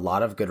offer a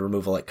lot of good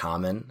removal at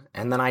common,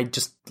 and then I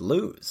just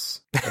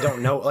lose. I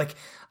don't know,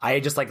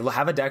 I just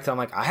have a deck that I'm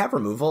like, I have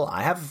removal,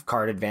 I have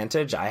card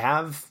advantage, I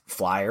have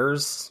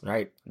flyers,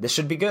 right? This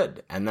should be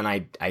good. And then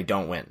I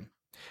don't win.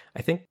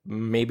 I think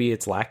maybe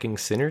it's lacking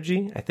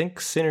synergy. I think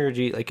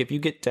synergy, if you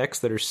get decks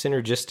that are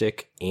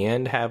synergistic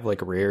and have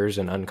rares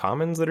and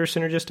uncommons that are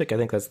synergistic, I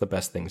think that's the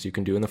best things you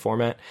can do in the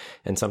format.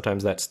 And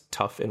sometimes that's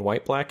tough in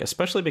white-black,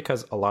 especially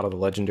because a lot of the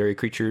legendary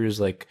creatures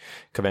like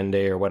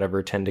Kavende or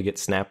whatever tend to get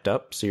snapped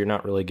up. So you're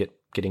not really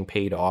getting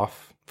paid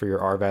off for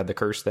your Arvad the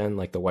Curse then,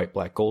 like the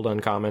white-black gold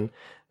uncommon.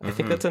 Mm-hmm. I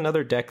think that's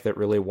another deck that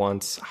really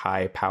wants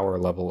high power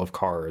level of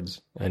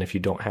cards. And if you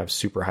don't have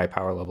super high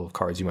power level of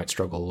cards, you might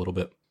struggle a little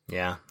bit.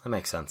 Yeah, that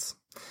makes sense.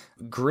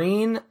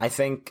 Green, I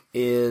think,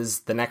 is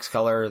the next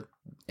color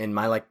in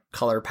my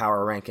color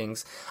power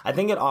rankings. I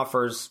think it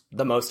offers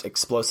the most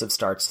explosive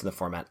starts to the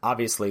format.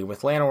 Obviously,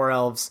 with Llanowar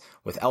Elves,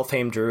 with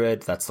Elfhame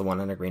Druid, that's the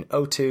 1 and a green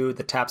 0/2,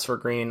 the taps for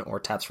green or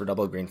taps for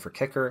double green for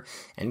kicker,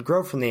 and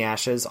Grow from the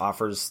Ashes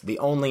offers the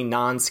only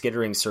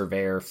non-skittering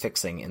Surveyor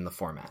fixing in the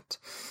format.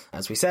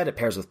 As we said, it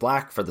pairs with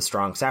black for the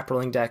strong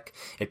Saproling deck.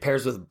 It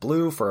pairs with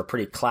blue for a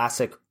pretty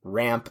classic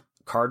ramp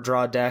card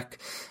draw deck.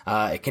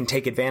 It can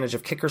take advantage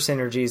of kicker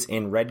synergies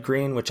in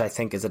red-green, which I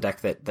think is a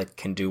deck that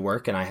can do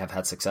work and I have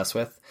had success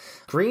with.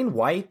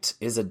 Green-white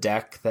is a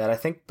deck that I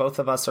think both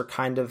of us are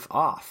kind of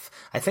off.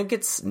 I think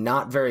it's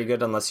not very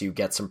good unless you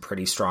get some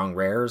pretty strong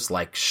rares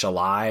like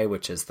Shalai,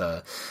 which is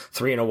the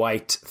 3 and a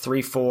white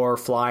 3/4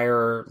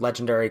 flyer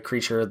legendary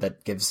creature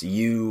that gives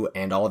you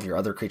and all of your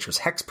other creatures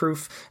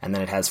hexproof, and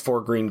then it has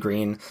 4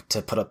 green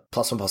to put a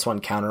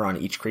 +1/+1 counter on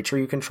each creature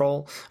you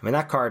control. I mean,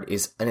 that card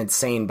is an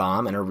insane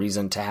bomb and a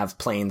reason to have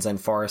plains and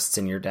forests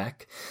in your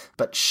deck.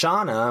 But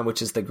Shana,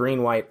 which is the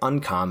green-white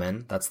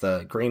uncommon, that's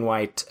the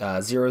green-white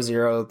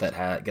 0/0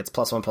 that gets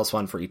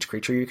 +1/+1 for each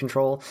creature you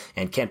control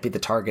and can't be the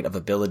target of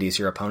abilities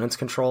your opponents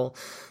control.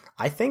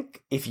 I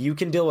think if you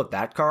can deal with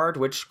that card,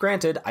 which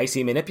granted,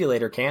 Icy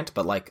Manipulator can't,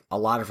 but a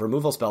lot of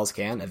removal spells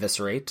can,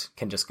 Eviscerate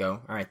can just go,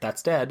 all right,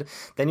 that's dead,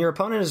 then your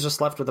opponent is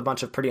just left with a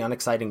bunch of pretty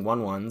unexciting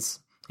 1/1s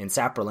in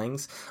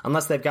Saprolings,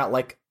 unless they've got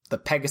the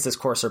Pegasus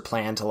Courser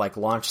plan to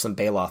launch some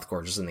Baloth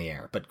Gorges in the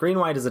air. But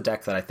green-white is a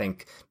deck that I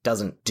think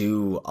doesn't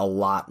do a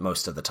lot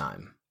most of the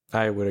time.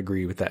 I would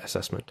agree with that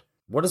assessment.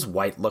 What does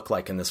white look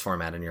like in this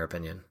format, in your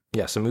opinion?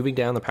 Yeah, so moving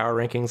down the power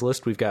rankings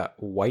list, we've got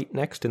white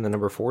next in the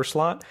number 4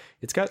 slot.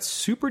 It's got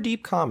super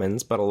deep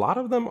commons, but a lot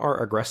of them are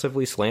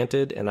aggressively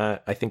slanted, and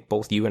I think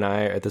both you and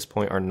I at this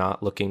point are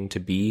not looking to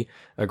be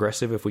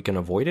aggressive if we can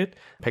avoid it.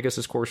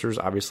 Pegasus Courser's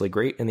obviously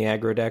great in the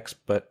aggro decks,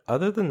 but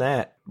other than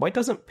that, white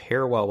doesn't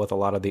pair well with a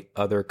lot of the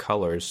other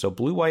colors. So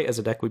blue-white is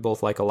a deck we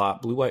both like a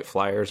lot. Blue-white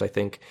Flyers, I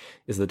think,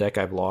 is the deck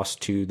I've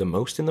lost to the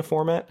most in the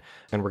format,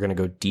 and we're going to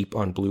go deep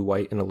on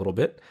blue-white in a little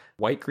bit.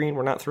 White-green,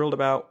 we're not thrilled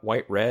about.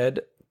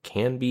 White-red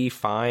can be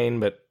fine,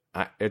 but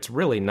it's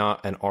really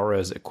not an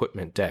Aura's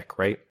equipment deck,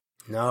 right?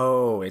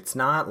 No, it's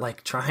not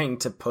like trying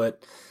to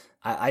put...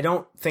 I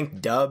don't think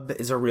Dub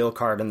is a real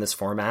card in this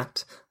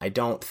format. I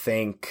don't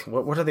think...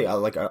 What are the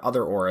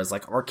other auras?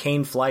 Like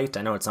Arcane Flight,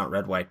 I know it's not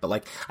red-white, but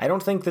like I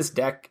don't think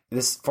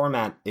this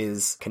format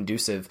is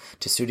conducive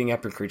to suiting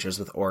up your creatures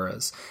with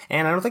auras.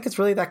 And I don't think it's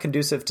really that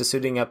conducive to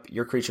suiting up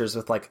your creatures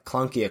with like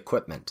clunky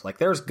equipment. Like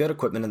there's good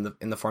equipment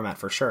in the format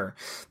for sure,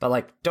 but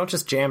like don't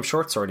just jam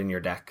Short Sword in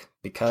your deck,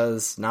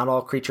 because not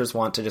all creatures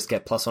want to just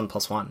get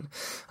 +1/+1.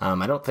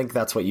 I don't think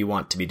that's what you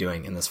want to be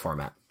doing in this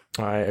format.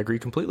 I agree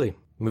completely.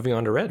 Moving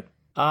on to red.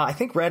 I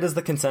think red is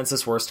the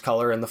consensus worst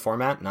color in the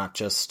format, not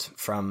just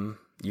from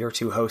your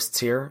two hosts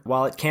here.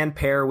 While it can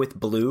pair with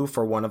blue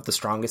for one of the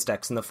strongest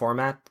decks in the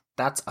format,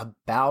 that's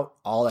about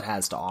all it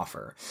has to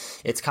offer.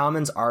 Its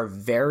commons are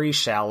very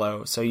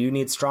shallow, so you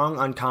need strong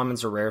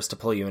uncommons or rares to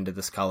pull you into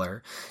this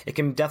color. It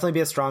can definitely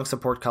be a strong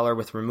support color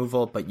with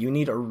removal, but you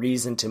need a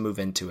reason to move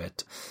into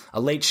it. A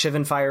late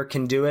Shivan Fire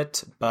can do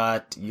it,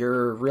 but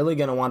you're really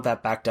going to want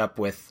that backed up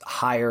with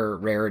higher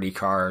rarity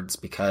cards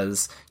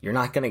because you're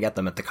not going to get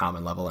them at the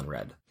common level in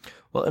red.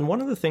 Well, and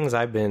one of the things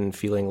I've been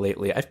feeling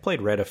lately, I've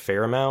played red a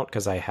fair amount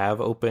because I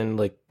have opened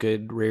like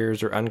good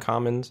rares or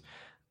uncommons,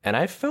 and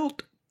I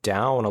felt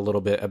down a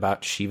little bit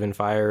about Shivan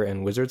Fire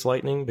and Wizard's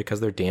Lightning because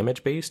they're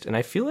damage based, and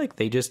I feel like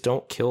they just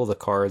don't kill the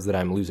cards that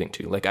I'm losing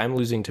to. Like I'm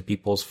losing to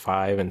people's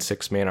 5 and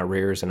 6 mana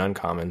rares and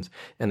uncommons,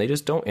 and they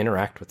just don't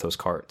interact with those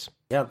cards.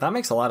 Yeah, that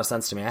makes a lot of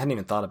sense to me. I hadn't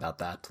even thought about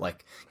that.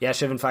 Like, yeah,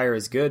 Shivan Fire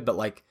is good, but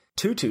like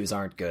 2/2s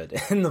aren't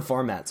good in the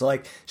format. So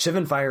like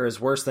Shivan Fire is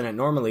worse than it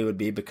normally would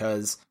be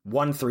because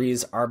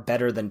 1/3s are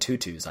better than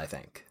 2/2s, I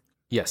think.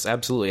 Yes,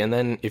 absolutely. And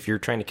then if you're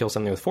trying to kill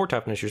something with 4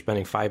 toughness, you're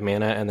spending 5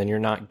 mana, and then you're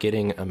not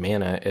getting a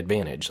mana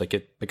advantage. Like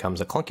it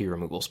becomes a clunky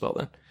removal spell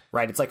then.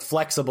 Right, it's like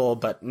flexible,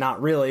 but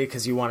not really,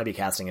 because you want to be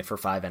casting it for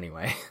 5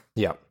 anyway.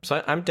 Yeah,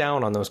 so I'm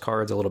down on those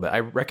cards a little bit. I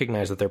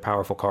recognize that they're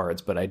powerful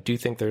cards, but I do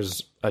think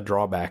there's a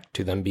drawback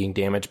to them being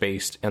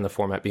damage-based and the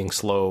format being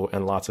slow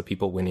and lots of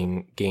people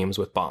winning games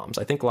with bombs.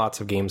 I think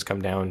lots of games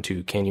come down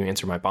to, can you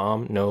answer my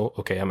bomb? No?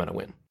 Okay, I'm going to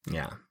win.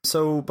 Yeah.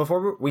 So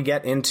before we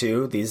get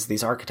into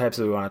these archetypes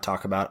that we want to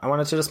talk about, I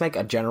wanted to just make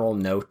a general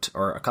note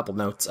or a couple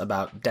notes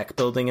about deck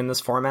building in this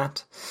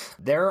format.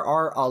 There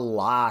are a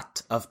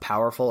lot of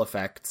powerful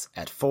effects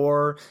at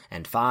 4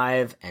 and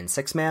 5 and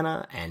 6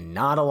 mana, and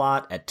not a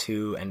lot at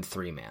 2 and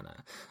 3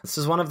 mana. This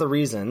is one of the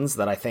reasons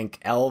that I think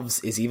Elves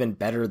is even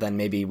better than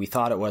maybe we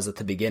thought it was at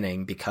the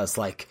beginning, because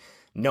like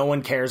no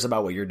one cares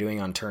about what you're doing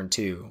on turn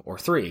 2 or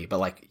 3, but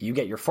like you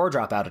get your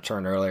 4-drop out a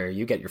turn earlier,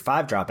 you get your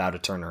 5-drop out a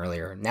turn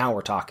earlier. Now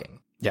we're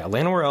talking. Yeah,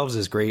 Llanowar Elves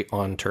is great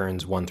on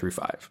turns 1 through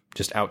 5.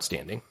 Just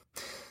outstanding.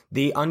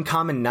 The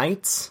uncommon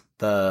knights,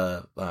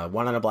 the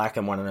 1 and a black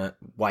and 1 and a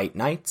white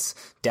knights,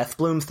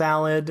 Deathbloom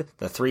Thallid,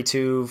 the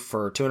 3/2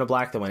 for 2 and a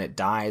black that when it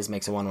dies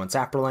makes a 1/1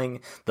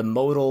 Saproling, the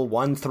modal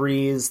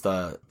 1/3s,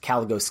 the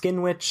Caligo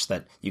Skin Witch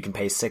that you can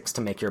pay 6 to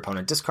make your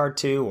opponent discard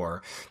 2,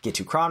 or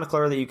Gitu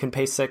Chronicler that you can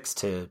pay 6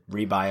 to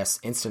rebias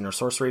instant or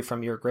sorcery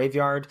from your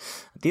graveyard.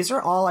 These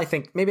are all, I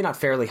think, maybe not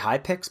fairly high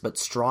picks, but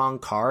strong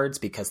cards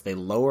because they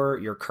lower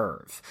your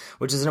curve,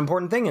 which is an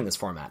important thing in this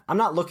format. I'm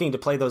not looking to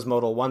play those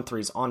modal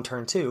 1/3s on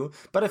turn 2,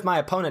 but if my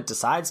opponent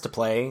decides to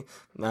play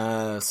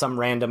some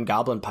random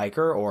Goblin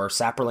Piker or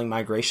Saproling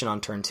Migration on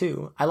turn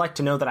 2, I like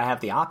to know that I have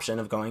the option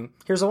of going,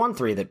 here's a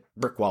 1/3 that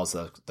brick walls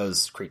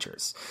those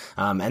creatures.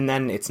 And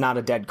then it's not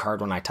a dead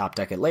card when I top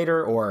deck it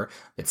later, or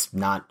it's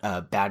not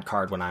a bad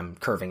card when I'm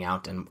curving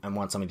out and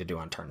want something to do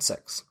on turn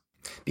 6.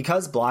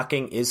 Because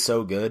blocking is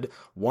so good,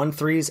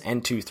 1/3s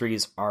and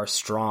 2/3s are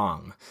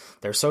strong.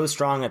 They're so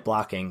strong at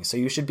blocking, so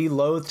you should be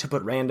loath to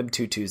put random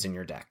 2/2s in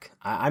your deck.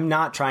 I'm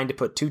not trying to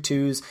put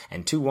 2/2s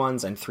and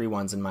 2/1s and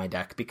 3/1s in my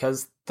deck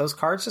because those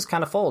cards just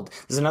kind of fold.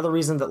 There's another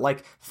reason that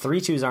like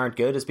 3/2s aren't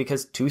good is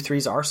because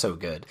 2/3s are so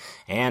good.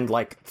 And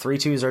like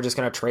 3/2s are just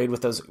going to trade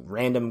with those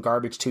random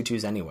garbage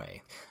 2/2s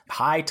anyway.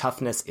 High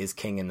toughness is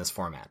king in this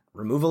format.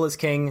 Removal is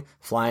king,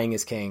 flying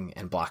is king,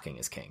 and blocking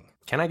is king.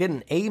 Can I get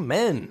an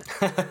amen?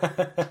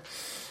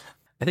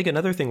 I think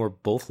another thing we're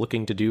both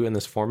looking to do in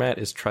this format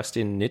is trust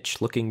in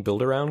niche-looking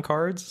build-around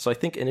cards. So I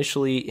think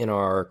initially in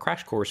our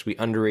Crash Course, we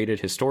underrated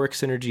historic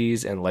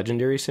synergies and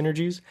legendary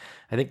synergies.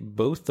 I think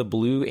both the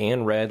blue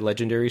and red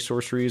legendary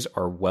sorceries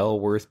are well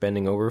worth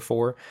bending over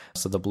for.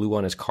 So the blue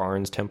one is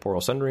Karn's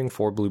Temporal Sundering,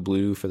 4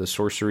 blue for the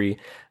sorcery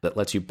that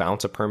lets you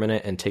bounce a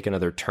permanent and take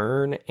another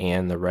turn.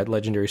 And the red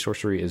legendary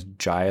sorcery is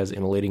Jaya's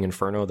Immolating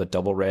Inferno, the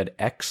double red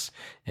X,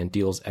 and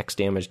deals X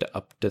damage to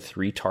up to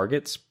 3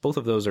 targets. Both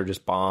of those are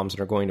just bombs and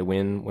are going to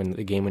win. win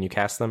the game when you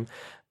cast them.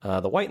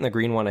 The white and the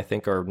green one, I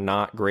think, are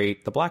not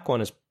great. The black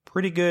one is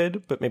pretty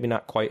good, but maybe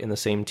not quite in the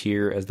same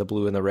tier as the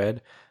blue and the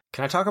red.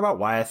 Can I talk about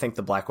why I think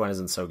the black one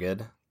isn't so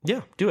good?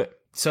 Yeah, do it.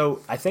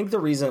 So I think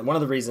one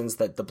of the reasons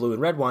that the blue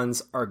and red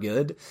ones are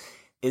good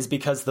is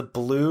because the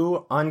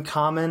blue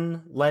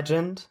uncommon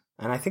legend,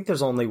 and I think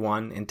there's only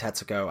one in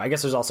Tetsuko. I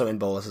guess there's also in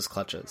Bolus's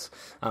Clutches.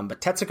 But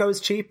Tetsuko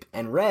is cheap,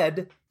 and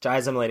red,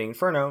 Jai's Emulating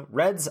Inferno,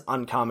 red's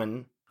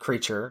uncommon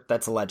creature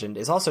that's a legend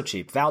is also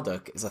cheap.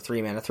 Valduk is a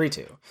 3-mana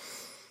 3/2.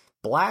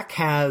 Black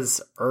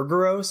has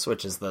Urgoros,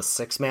 which is the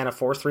 6-mana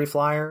 4/3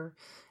 flyer,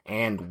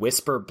 and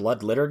Whisper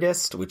Blood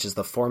Liturgist, which is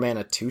the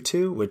 4-mana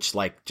 2/2, which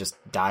just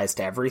dies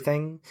to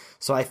everything.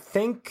 So I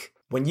think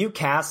when you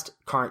cast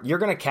Karn, you're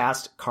going to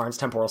cast Karn's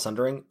Temporal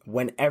Sundering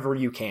whenever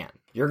you can.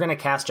 You're going to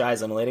cast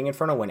Jai's Emulating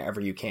Inferno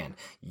whenever you can.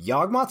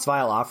 Yawgmoth's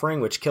Vile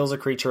Offering, which kills a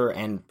creature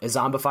and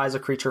zombifies a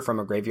creature from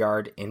a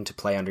graveyard into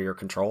play under your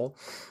control.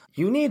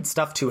 You need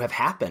stuff to have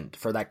happened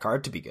for that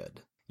card to be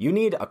good. You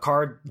need a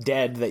card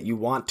dead that you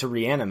want to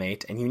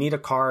reanimate, and you need a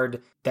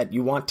card that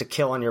you want to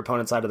kill on your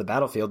opponent's side of the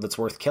battlefield that's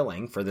worth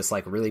killing for this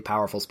really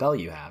powerful spell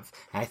you have.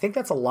 And I think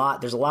that's a lot.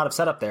 There's a lot of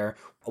setup there,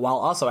 while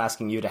also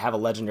asking you to have a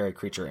legendary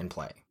creature in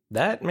play.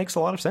 That makes a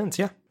lot of sense,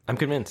 yeah. I'm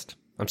convinced.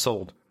 I'm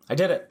sold. I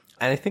did it.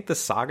 And I think the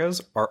sagas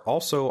are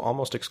also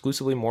almost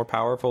exclusively more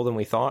powerful than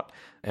we thought,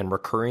 and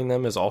recurring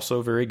them is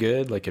also very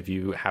good. If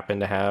you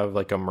happen to have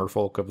a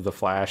Merfolk of the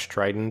Flash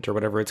Trident or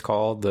whatever it's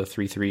called, the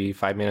 3/3,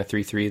 5-mana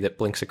 3/3 that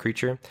blinks a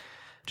creature,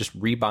 just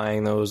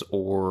rebuying those,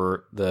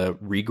 or the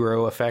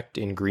regrow effect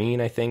in green,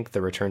 I think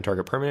the return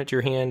target permanent to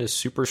your hand is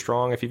super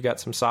strong if you've got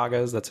some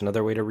sagas. That's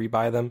another way to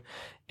rebuy them.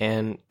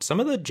 And some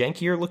of the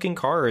jankier looking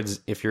cards,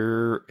 if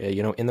you're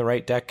in the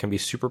right deck, can be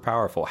super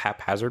powerful.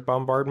 Haphazard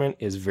Bombardment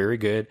is very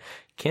good.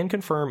 Can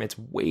confirm it's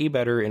way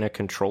better in a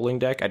controlling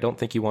deck. I don't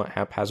think you want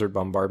Haphazard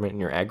Bombardment in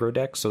your aggro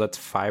deck, so that's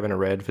 5 and a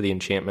red for the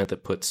enchantment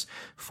that puts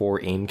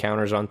 4 aim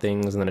counters on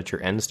things, and then at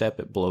your end step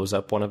it blows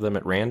up one of them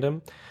at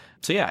random.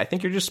 So yeah, I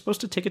think you're just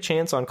supposed to take a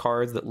chance on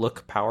cards that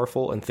look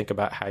powerful and think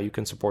about how you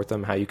can support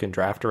them, how you can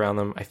draft around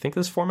them. I think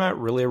this format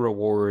really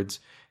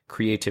rewards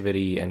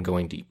creativity and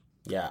going deep.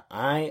 Yeah,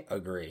 I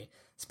agree.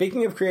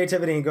 Speaking of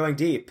creativity and going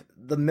deep,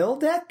 the mill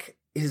deck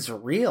is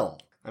real.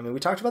 I mean, we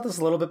talked about this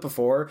a little bit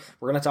before.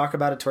 We're going to talk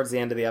about it towards the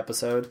end of the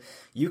episode.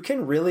 You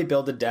can really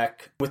build a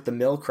deck with the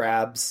mill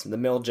crabs, the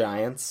mill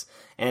giants,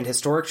 and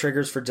historic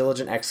triggers for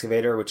Diligent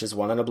Excavator, which is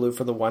 1 and a blue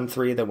for the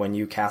 1/3 that when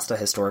you cast a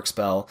historic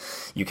spell,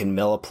 you can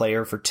mill a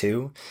player for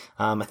 2.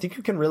 I think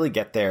you can really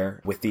get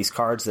there with these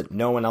cards that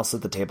no one else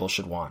at the table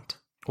should want.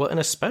 Well, and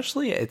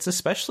it's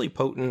especially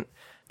potent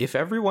if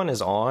everyone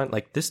is on,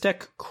 this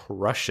deck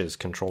crushes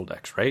control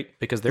decks, right?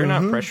 Because they're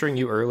not pressuring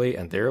you early,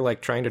 and they're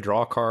trying to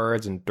draw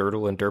cards and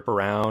dirtle and derp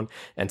around,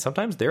 and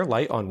sometimes they're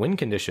light on win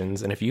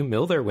conditions, and if you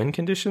mill their win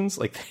conditions,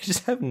 they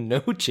just have no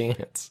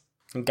chance.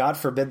 And God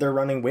forbid they're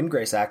running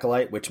Windgrace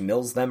Acolyte, which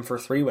mills them for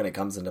 3 when it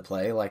comes into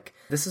play.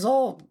 This is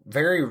all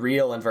very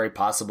real and very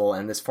possible,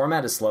 and this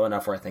format is slow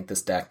enough where I think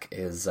this deck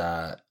is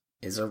a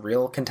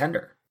real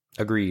contender.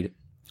 Agreed.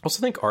 I also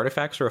think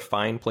artifacts are a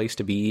fine place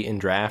to be in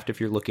draft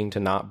if you're looking to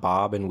not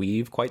bob and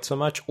weave quite so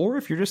much, or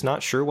if you're just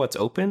not sure what's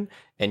open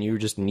and you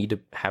just need to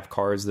have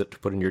cards that to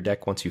put in your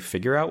deck once you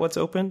figure out what's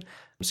open.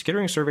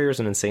 Skittering Surveyor is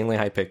an insanely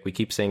high pick. We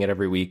keep saying it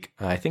every week.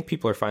 I think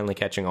people are finally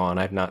catching on.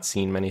 I've not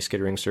seen many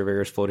Skittering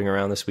Surveyors floating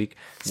around this week.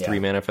 It's 3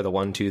 mana for the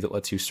 1/2 that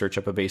lets you search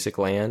up a basic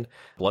land.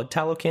 Blood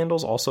Tallow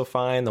Candle's also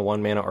fine, the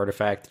 1 mana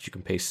artifact that you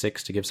can pay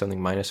 6 to give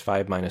something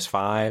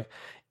 -5/-5.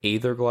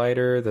 Aether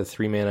Glider, the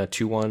 3 mana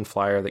 2/1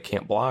 flyer that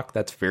can't block.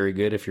 That's very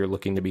good if you're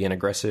looking to be an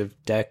aggressive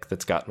deck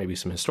that's got maybe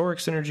some historic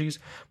synergies.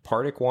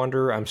 Partic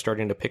Wanderer, I'm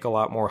starting to pick a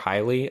lot more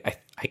highly.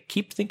 I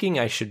keep thinking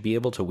I should be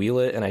able to wheel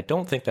it, and I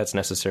don't think that's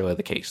necessarily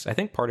the case. I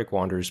think Partic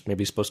Wanderer's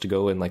maybe supposed to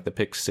go in the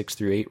pick 6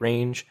 through 8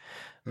 range.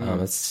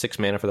 That's 6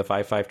 mana for the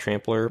 5/5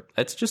 Trampler.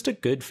 That's just a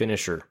good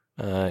finisher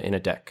in a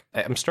deck.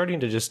 I'm starting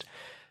to just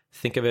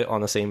think of it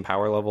on the same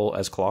power level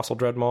as Colossal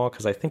Dreadmaw,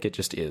 because I think it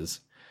just is.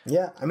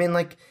 Yeah, I mean,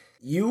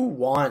 you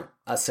want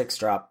a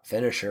 6-drop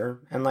finisher,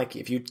 and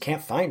if you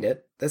can't find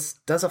it, this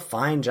does a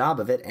fine job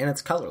of it, and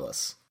it's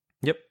colorless.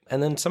 Yep,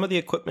 and then some of the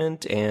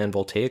equipment and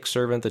Voltaic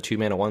Servant, the 2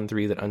 mana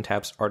 1/3 that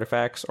untaps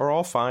artifacts, are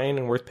all fine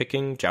and worth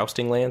picking.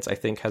 Jousting Lance, I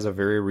think, has a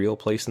very real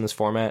place in this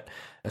format,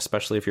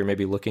 especially if you're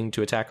maybe looking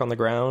to attack on the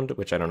ground,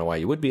 which I don't know why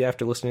you would be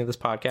after listening to this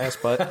podcast,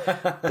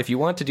 but if you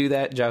want to do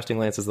that, Jousting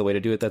Lance is the way to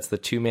do it. That's the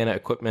 2 mana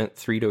equipment,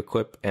 3 to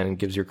equip, and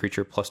gives your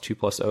creature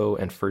 +2/+0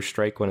 and first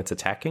strike when it's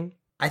attacking.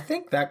 I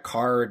think that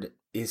card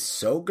is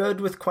so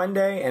good with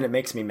Quende, and it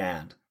makes me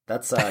mad.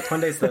 That's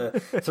Quende's the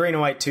 3 and a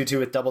white 2/2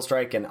 with double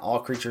strike, and all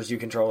creatures you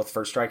control with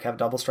first strike have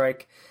double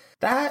strike.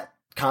 That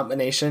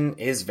combination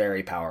is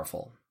very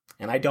powerful,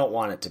 and I don't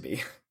want it to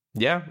be.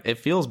 Yeah, it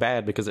feels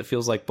bad because it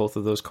feels like both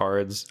of those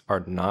cards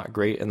are not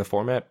great in the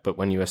format, but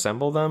when you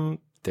assemble them,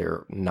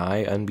 they're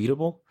nigh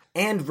unbeatable.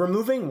 And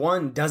removing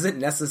one doesn't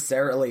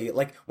necessarily,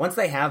 once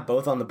they have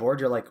both on the board,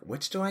 you're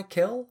which do I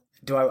kill?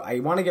 I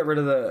want to get rid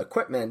of the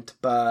equipment,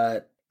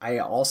 but I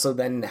also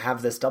then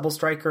have this double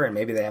striker, and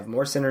maybe they have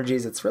more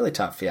synergies. It's really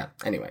tough. Yeah.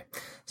 Anyway,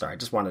 sorry, I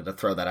just wanted to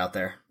throw that out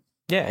there.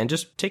 Yeah, and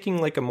just taking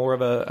like a more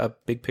of a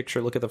big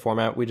picture look at the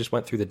format, we just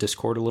went through the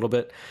Discord a little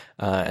bit,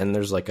 and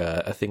there's like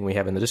a thing we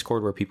have in the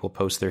Discord where people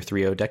post their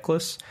 3.0 deck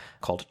lists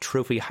called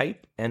Trophy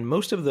Hype, and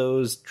most of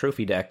those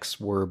trophy decks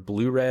were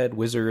blue-red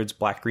wizards,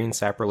 black-green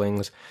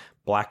saprolings,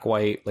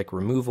 black-white, like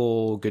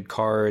removal, good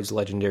cards,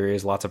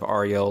 legendaries, lots of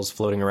Ariels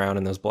floating around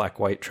in those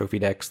black-white trophy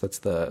decks. That's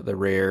the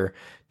rare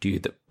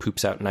dude that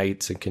poops out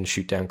knights and can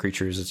shoot down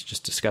creatures. It's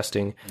just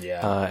disgusting.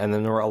 Yeah. And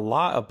then there were a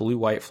lot of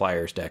blue-white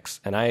flyers decks,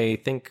 and I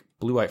think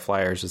Blue-White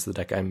Flyers is the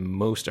deck I'm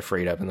most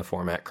afraid of in the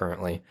format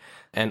currently.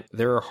 And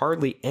there are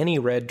hardly any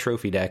red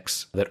trophy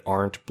decks that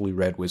aren't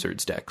Blue-Red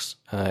Wizards decks.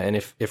 And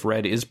if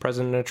red is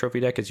present in a trophy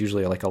deck, it's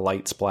usually like a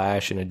Light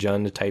Splash and a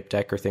Jund type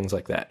deck or things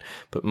like that.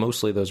 But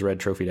mostly those red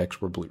trophy decks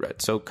were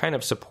blue-red. So kind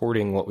of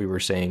supporting what we were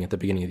saying at the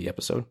beginning of the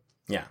episode.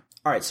 Yeah.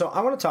 All right, so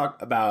I want to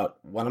talk about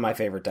one of my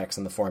favorite decks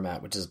in the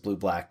format, which is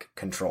Blue-Black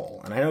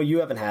Control. And I know you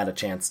haven't had a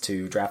chance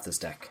to draft this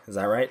deck. Is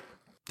that right?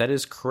 That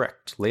is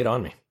correct. Lay it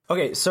on me.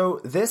 Okay, so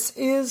this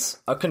is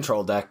a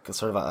control deck,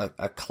 sort of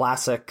a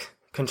classic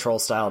control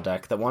style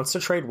deck that wants to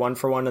trade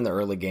 1-for-1 in the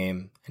early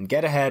game and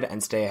get ahead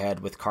and stay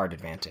ahead with card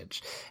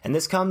advantage. And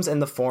this comes in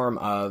the form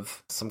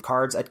of some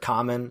cards at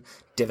common.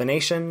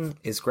 Divination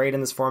is great in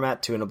this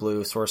format, 2 and a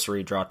blue,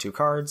 sorcery, draw 2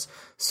 cards.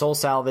 Soul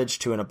Salvage,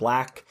 2 and a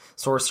black.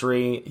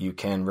 Sorcery, you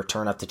can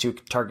return up to 2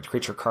 target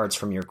creature cards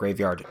from your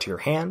graveyard to your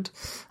hand.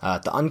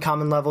 At the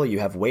uncommon level, you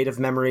have Weight of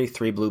Memory,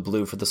 3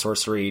 blue for the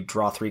sorcery,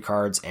 draw 3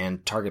 cards,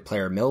 and target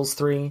player mills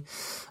 3.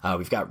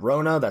 We've got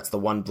Rona, that's the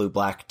 1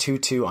 blue-black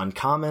 2/2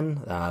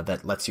 uncommon,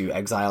 that lets you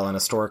exile an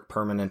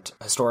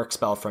historic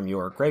spell from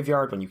your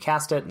graveyard when you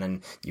cast it, and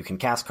then you can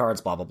cast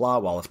cards, blah blah blah,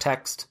 Wall of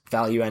Text,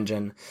 Value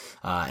Engine,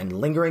 and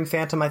Lingering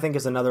Phantom, I think,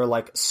 is another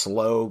like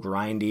slow,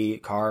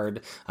 grindy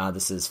card.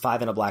 This is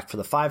 5 and a black for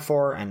the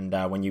 5/4,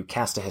 and when you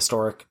cast a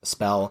historic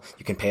spell,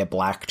 you can pay a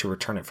black to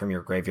return it from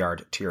your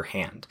graveyard to your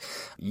hand.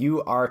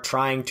 You are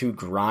trying to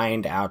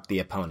grind out the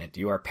opponent.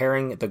 You are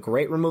pairing the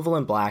Great Removal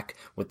in black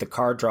with the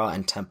card draw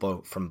and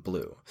tempo from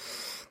blue.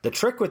 The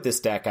trick with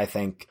this deck, I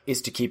think,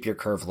 is to keep your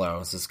curve low.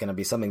 This is going to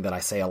be something that I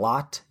say a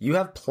lot. You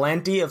have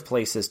plenty of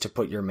places to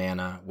put your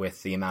mana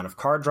with the amount of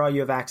card draw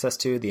you have access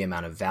to, the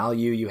amount of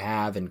value you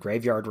have in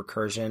graveyard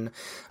recursion.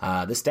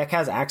 This deck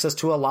has access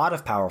to a lot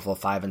of powerful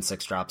 5 and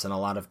 6 drops and a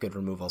lot of good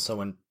removal. So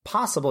when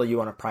possible, you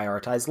want to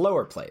prioritize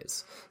lower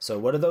plays. So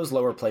what do those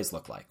lower plays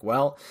look like?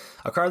 Well,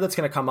 a card that's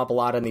going to come up a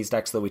lot in these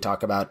decks that we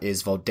talk about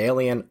is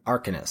Vodalian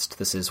Arcanist.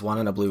 This is 1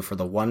 and a blue for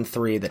the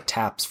 1/3 that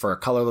taps for a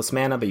colorless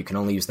mana, but you can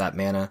only use that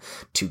mana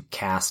to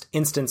cast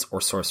instants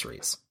or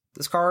sorceries.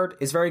 This card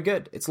is very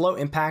good. It's low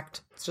impact.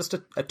 It's just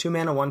a 2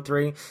 mana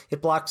 1/3.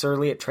 It blocks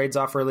early. It trades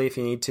off early if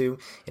you need to.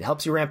 It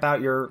helps you ramp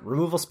out your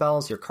removal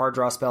spells, your card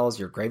draw spells,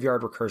 your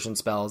graveyard recursion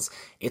spells.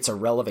 It's a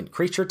relevant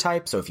creature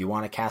type, so if you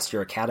want to cast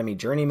your Academy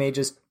Journey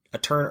Mages a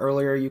turn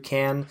earlier, you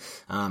can.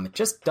 It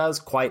just does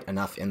quite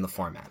enough in the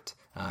format.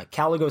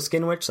 Caligo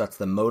Skinwitch, that's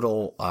the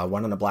modal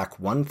 1 and a black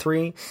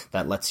 1/3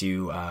 that lets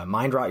you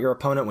mind rot your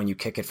opponent when you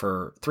kick it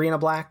for 3 and a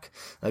black.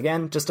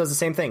 Again, just does the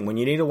same thing. When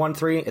you need a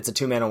 1/3, it's a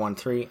 2 mana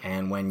 1/3,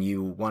 and when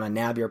you want to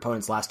nab your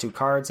opponent's last 2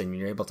 cards and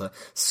you're able to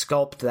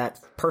sculpt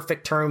that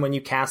perfect turn when you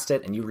cast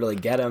it and you really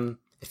get them,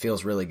 it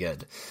feels really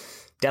good.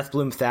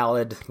 Deathbloom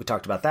Thallid, we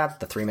talked about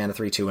that. The 3 mana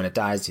 3/2 when it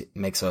dies, it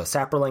makes a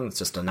Saproling. It's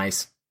just a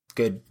nice,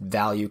 good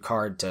value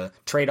card to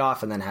trade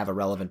off and then have a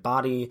relevant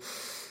body.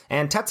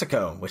 And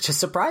Tetsuko, which is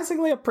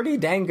surprisingly a pretty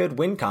dang good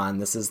win con.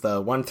 This is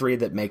the 1/3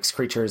 that makes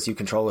creatures you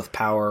control with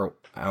power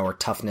or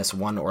toughness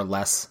 1 or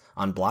less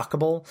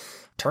unblockable.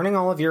 Turning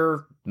all of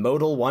your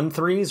modal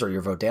 1/3s or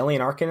your Vodalian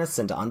Arcanists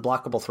into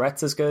unblockable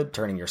threats is good.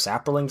 Turning your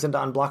Saprolings into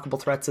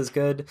unblockable threats is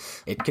good.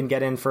 It can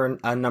get in for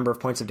a number of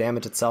points of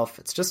damage itself.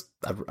 It's just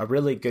a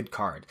really good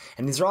card.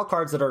 And these are all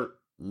cards that are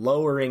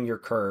lowering your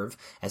curve,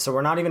 and so we're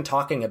not even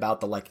talking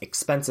about the like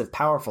expensive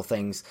powerful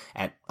things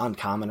at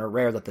uncommon or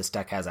rare that this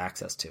deck has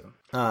access to.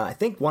 I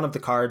think one of the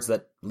cards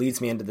that leads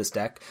me into this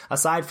deck,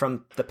 aside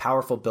from the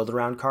powerful build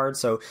around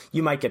cards, so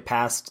you might get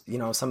past,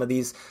 some of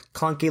these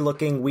clunky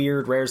looking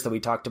weird rares that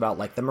we talked about,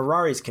 like the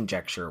Mirari's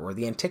Conjecture or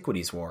the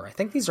Antiquities War. I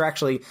think these are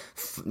actually,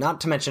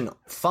 not to mention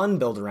fun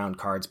build around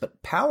cards,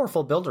 but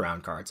powerful build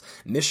around cards.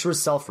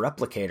 Mishra's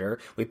Self-Replicator,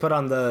 we put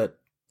on the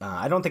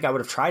I don't think I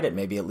would have tried it,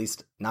 maybe at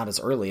least not as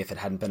early if it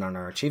hadn't been on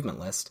our achievement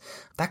list.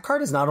 That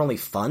card is not only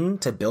fun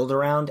to build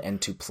around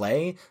and to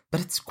play, but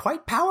it's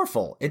quite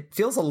powerful. It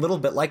feels a little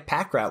bit like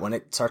Pack Rat when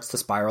it starts to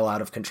spiral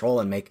out of control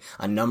and make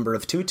a number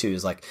of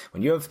 2/2s. Like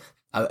when you have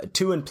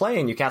 2 in play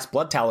and you cast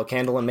Blood Tallow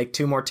Candle and make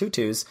 2 more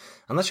 2/2s,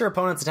 unless your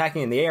opponent's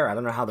attacking in the air, I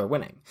don't know how they're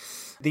winning.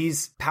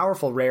 These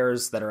powerful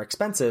rares that are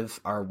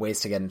expensive are ways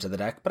to get into the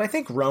deck, but I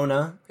think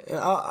Rona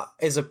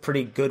is a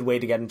pretty good way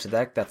to get into the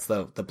deck. That's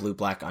the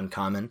blue-black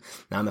uncommon.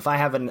 If I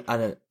have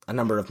a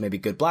number of maybe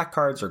good black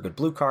cards or good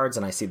blue cards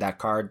and I see that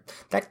card,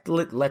 that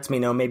lets me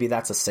know maybe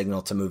that's a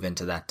signal to move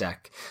into that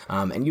deck.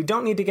 And you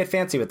don't need to get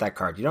fancy with that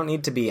card. You don't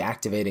need to be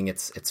activating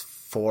its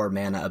 4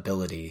 mana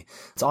ability.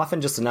 It's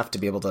often just enough to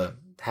be able to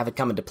have it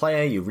come into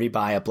play, you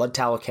rebuy a Blood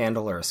Tallow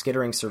Candle or a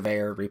Skittering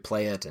Surveyor,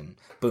 replay it, and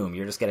boom,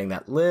 you're just getting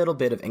that little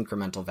bit of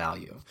incremental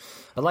value.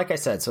 But like I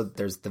said, so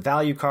there's the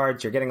value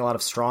cards, you're getting a lot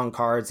of strong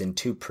cards in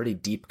 2 pretty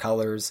deep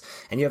colors,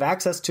 and you have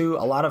access to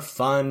a lot of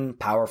fun,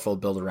 powerful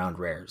build-around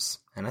rares.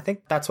 And I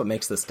think that's what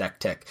makes this deck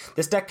tick.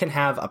 This deck can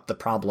have up the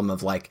problem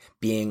of like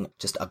being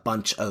just a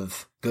bunch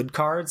of good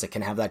cards. It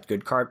can have that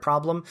good card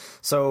problem.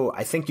 So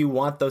I think you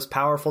want those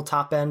powerful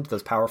top end,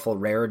 those powerful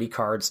rarity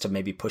cards to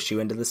maybe push you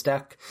into this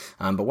deck.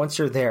 But once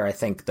you're there, I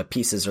think the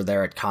pieces are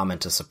there at common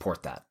to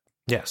support that.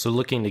 Yeah, so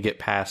looking to get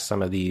past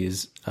some of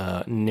these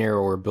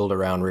narrower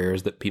build-around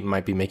rares that people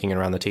might be making it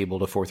around the table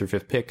to 4th or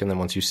 5th pick, and then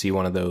once you see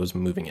one of those,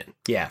 moving in.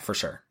 Yeah, for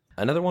sure.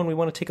 Another one we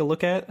want to take a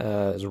look at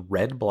is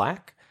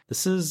red-black.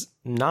 This is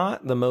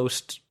not the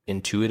most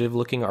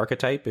intuitive-looking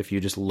archetype if you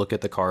just look at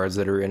the cards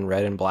that are in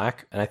red and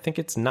black, and I think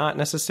it's not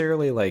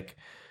necessarily like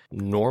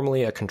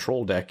normally a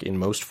control deck in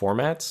most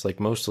formats. Like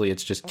mostly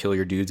it's just kill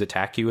your dudes,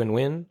 attack you, and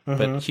win.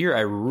 But here I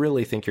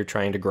really think you're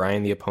trying to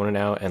grind the opponent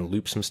out and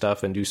loop some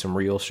stuff and do some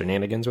real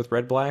shenanigans with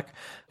red-black.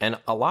 And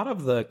a lot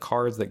of the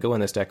cards that go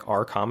in this deck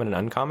are common and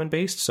uncommon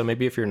based, so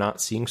maybe if you're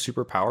not seeing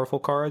super powerful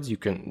cards, you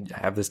can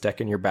have this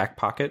deck in your back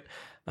pocket.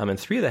 And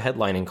 3 of the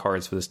headlining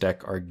cards for this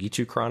deck are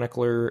Gitu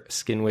Chronicler,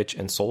 Skin Witch,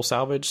 and Soul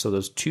Salvage. So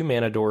those 2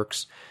 mana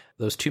dorks,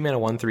 those 2 mana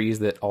 1/3s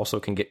that also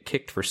can get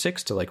kicked for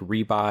 6 to like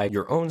rebuy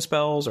your own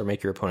spells or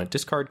make your opponent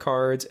discard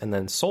cards. And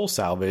then Soul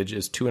Salvage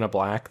is 2 and a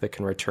black that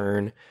can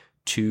return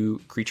 2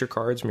 creature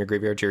cards from your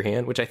graveyard to your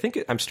hand, which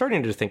I'm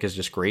starting to think is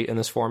just great in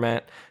this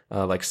format.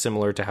 Like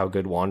similar to how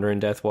good Wander in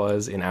Death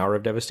was in Hour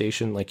of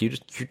Devastation. Like you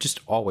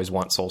just always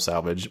want Soul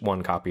Salvage,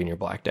 1 copy in your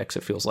black decks,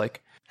 it feels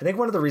like. I think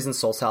one of the reasons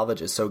Soul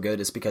Salvage is so good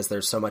is because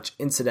there's so much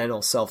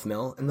incidental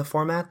self-mill in the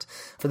format.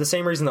 For the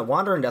same reason that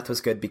Wander in Death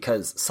was good,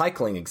 because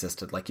cycling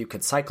existed. Like you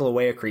could cycle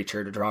away a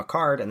creature to draw a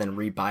card and then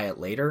rebuy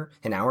it later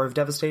in Hour of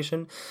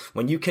Devastation.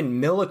 When you can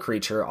mill a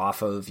creature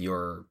off of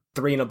your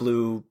 3 and a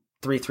blue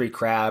 3/3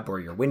 crab or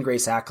your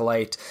Windgrace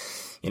Acolyte,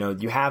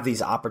 you have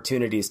these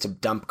opportunities to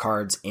dump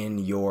cards in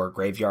your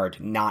graveyard,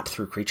 not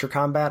through creature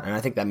combat, and I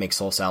think that makes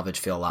Soul Salvage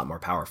feel a lot more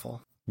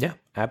powerful. Yeah,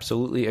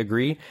 absolutely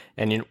agree.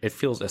 And it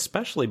feels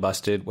especially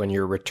busted when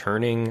you're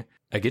returning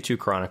a Gitu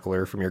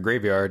Chronicler from your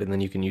graveyard, and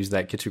then you can use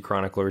that Gitu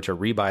Chronicler to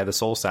rebuy the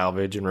Soul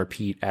Salvage and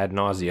repeat ad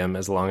nauseum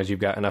as long as you've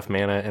got enough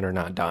mana and are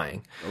not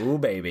dying. Ooh,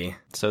 baby.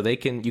 So you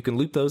can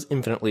loop those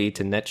infinitely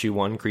to net you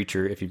 1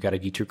 creature if you've got a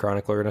Gitu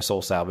Chronicler and a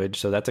Soul Salvage,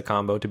 so that's a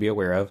combo to be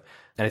aware of.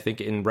 And I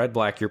think in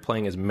red-black, you're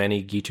playing as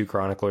many Gitu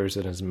Chroniclers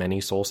and as many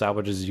Soul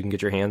Salvages as you can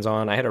get your hands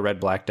on. I had a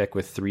red-black deck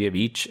with 3 of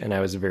each, and I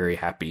was very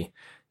happy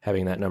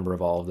having that number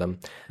of all of them.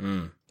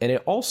 And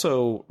it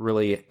also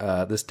really,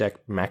 this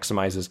deck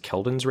maximizes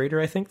Keldon's Raider,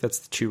 I think. That's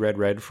the 2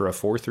 red for a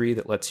 4/3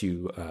 that lets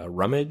you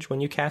rummage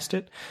when you cast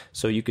it.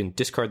 So you can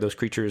discard those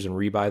creatures and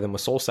rebuy them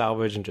with Soul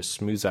Salvage and just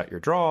smooths out your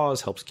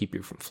draws, helps keep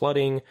you from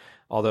flooding.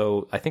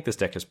 Although I think this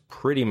deck is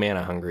pretty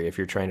mana hungry if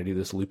you're trying to do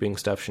this looping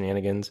stuff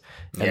shenanigans.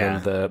 And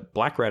then the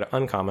black-red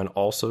uncommon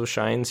also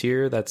shines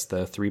here. That's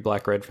the 3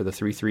 black-red for the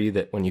 3/3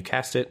 that when you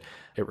cast it,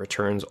 it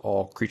returns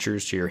all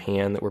creatures to your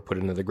hand that were put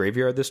into the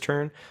graveyard this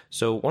turn.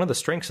 So one of the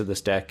strengths of this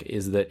deck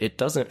is that it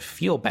doesn't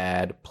feel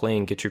bad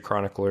playing Gitu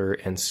Chronicler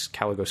and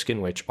Caligo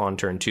Skin Witch on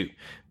turn 2.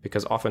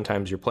 Because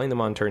oftentimes you're playing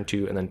them on turn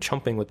 2 and then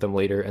chumping with them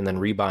later and then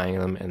rebuying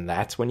them, and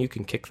that's when you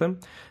can kick them.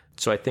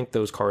 So I think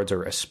those cards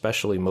are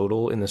especially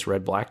modal in this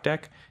red-black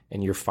deck,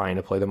 and you're fine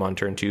to play them on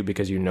turn 2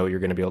 because you know you're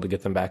going to be able to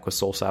get them back with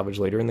Soul Salvage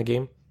later in the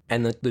game.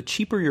 And the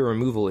cheaper your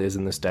removal is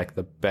in this deck,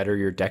 the better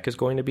your deck is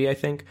going to be, I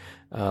think.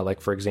 Like,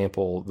 for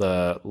example,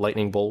 the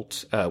Lightning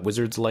Bolt,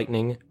 Wizard's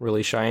Lightning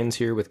really shines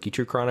here with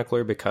Gitu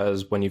Chronicler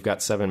because when you've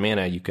got 7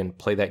 mana, you can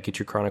play that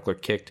Gitu Chronicler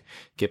kicked,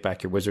 get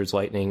back your Wizard's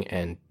Lightning,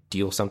 and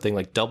deal something.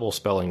 Like double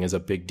spelling is a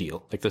big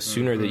deal. Like the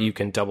sooner that you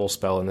can double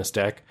spell in this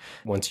deck,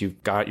 once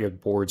you've got your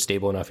board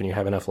stable enough and you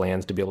have enough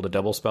lands to be able to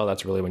double spell,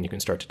 that's really when you can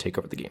start to take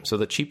over the game. So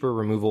the cheaper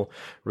removal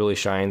really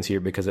shines here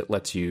because it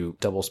lets you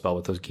double spell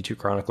with those Gitu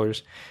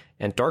Chroniclers.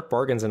 And Dark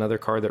Bargain's another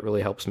card that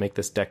really helps make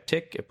this deck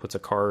tick. It puts a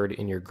card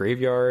in your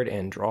graveyard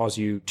and draws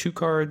you 2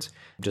 cards.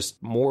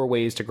 Just more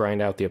ways to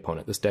grind out the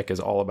opponent. This deck is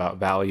all about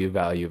value,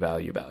 value,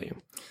 value, value.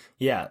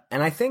 Yeah,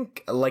 and I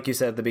think, like you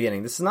said at the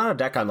beginning, this is not a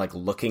deck I'm like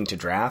looking to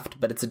draft,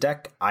 but it's a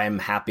deck I'm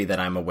happy that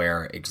I'm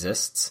aware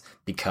exists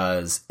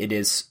because it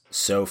is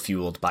so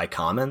fueled by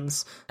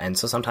commons. And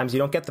so sometimes you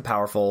don't get the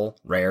powerful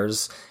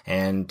rares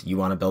and you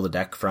want to build a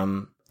deck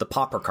from the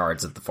pauper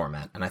cards of the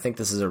format. And I think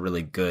this is a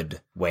really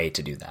good way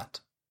to do that.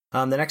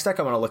 The next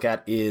deck I want to look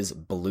at is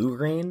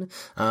blue-green.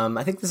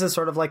 I think this is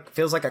sort of like,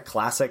 feels like a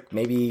classic,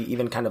 maybe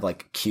even kind of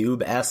like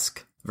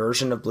cube-esque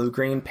version of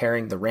blue-green,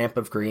 pairing the ramp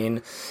of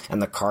green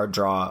and the card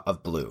draw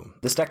of blue.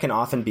 This deck can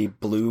often be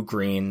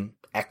blue-green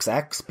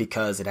XX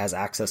because it has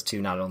access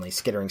to not only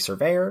Skittering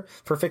Surveyor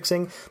for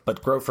fixing,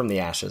 but Grow from the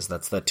Ashes.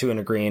 That's the 2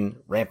 and a green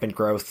rampant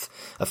growth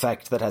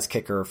effect that has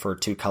kicker for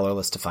 2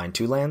 colorless to find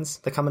 2 lands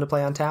that come into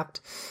play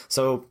untapped.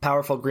 So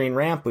powerful green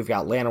ramp, we've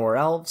got Llanowar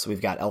Elves,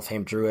 we've got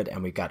Elfhame Druid,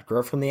 and we've got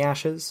Grow from the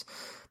Ashes.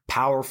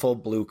 powerful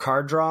blue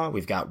card draw.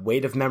 We've got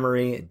Weight of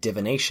Memory,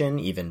 Divination,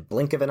 even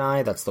Blink of an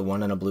Eye. That's the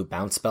 1 and a blue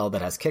bounce spell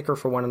that has Kicker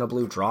for 1 and a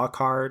blue, draw a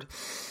card.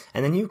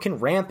 And then you can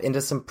ramp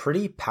into some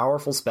pretty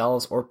powerful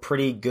spells or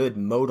pretty good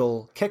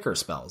modal kicker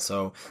spells.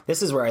 So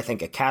this is where I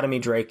think Academy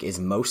Drake is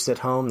most at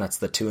home. That's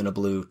the 2 and a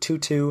blue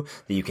 2/2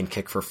 that you can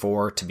kick for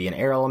 4 to be an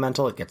air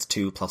elemental. It gets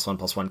 2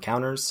 +1/+1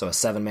 counters, so a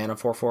 7 mana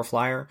 4/4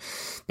 flyer.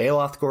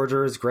 Baloth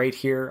Gorger is great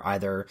here,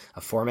 either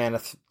a 4 mana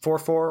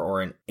 4/4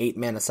 or an 8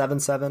 mana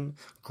 7/7.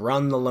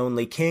 Grun the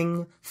Lonely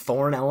King,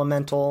 Thorn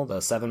Elemental,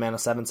 the 7 mana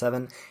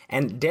 7/7.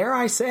 And dare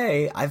I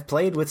say, I've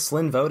played with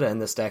Slyn Voda in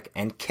this deck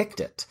and kicked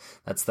it.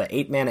 That's the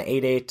 8 mana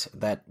 8/8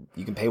 that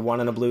you can pay 1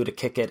 and a blue to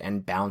kick it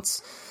and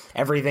bounce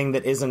everything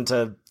that isn't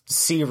a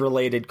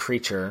sea-related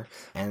creature,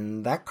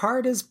 and that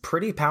card is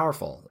pretty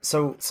powerful.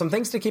 So some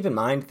things to keep in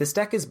mind, this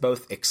deck is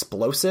both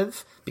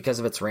explosive because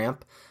of its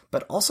ramp,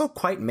 but also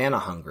quite mana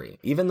hungry.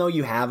 Even though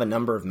you have a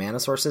number of mana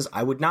sources,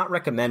 I would not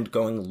recommend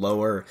going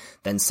lower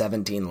than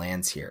 17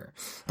 lands here.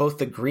 Both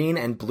the green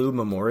and blue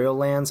memorial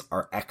lands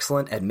are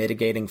excellent at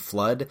mitigating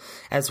flood,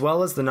 as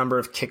well as the number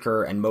of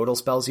kicker and modal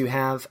spells you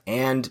have,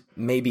 and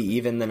maybe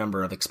even the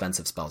number of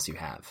expensive spells you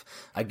have.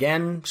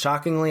 Again,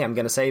 shockingly, I'm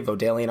going to say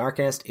Vodalian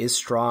Arcanist is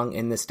strong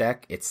in this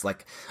deck. It's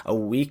like a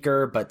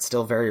weaker but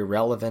still very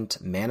relevant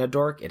mana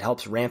dork. It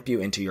helps ramp you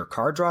into your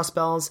card draw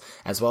spells,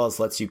 as well as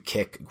lets you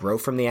kick Grow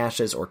from the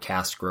Ashes or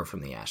cast Grow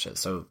from the Ashes.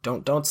 So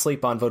don't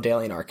sleep on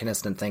Vodalian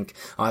Arcanist and think,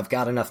 oh, I've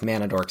got enough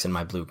mana dorks in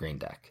my blue-green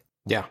deck.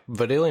 Yeah,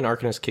 Vodalian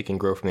Arcanist kicking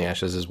Grow from the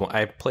Ashes is one.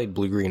 I played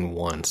blue-green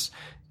once,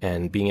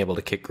 and being able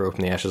to kick Grow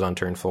from the Ashes on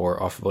turn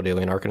 4 off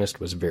Vodalian Arcanist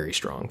was very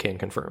strong, can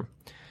confirm.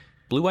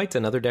 Blue-White's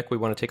another deck we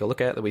want to take a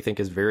look at that we think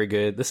is very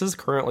good. This is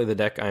currently the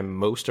deck I'm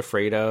most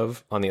afraid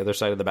of on the other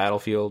side of the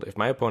battlefield. If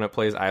my opponent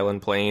plays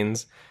Island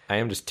Plains, I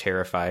am just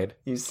terrified.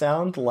 You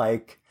sound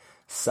like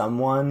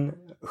someone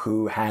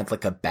who had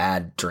like a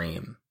bad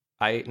dream.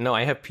 I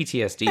have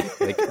PTSD.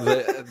 Like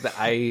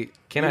I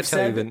cannot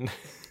tell you the.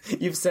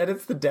 You've said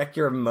it's the deck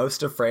you're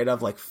most afraid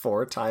of like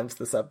 4 times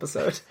this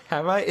episode.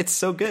 Have I? It's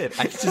so good.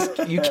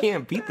 You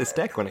can't beat this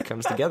deck when it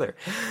comes together.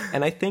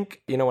 And I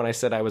think, when I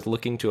said I was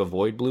looking to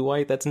avoid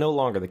blue-white, that's no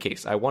longer the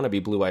case. I want to be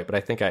blue-white, but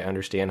I think I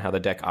understand how the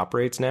deck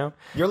operates now.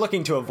 You're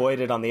looking to avoid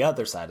it on the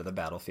other side of the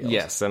battlefield.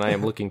 Yes, and I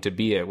am looking to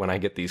be it when I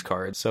get these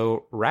cards.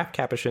 So Wrath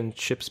Capuchin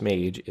Ship's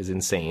Mage is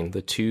insane.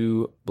 The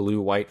 2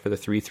 blue-white for the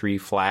 3/3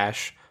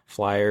 flash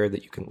flyer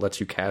that lets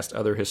you cast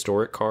other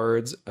historic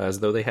cards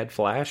as though they had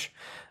flash.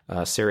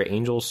 Sarah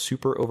Angel's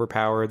super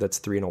overpowered. That's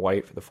 3 and a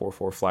white for the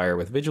 4/4 flyer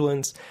with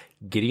vigilance.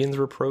 Gideon's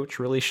Reproach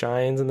really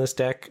shines in this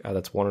deck.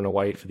 That's 1 and a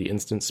white for the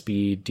instant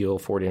speed. Deal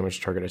 4 damage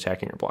to target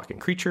attacking or blocking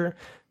creature.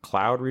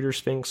 Cloud Reader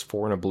Sphinx,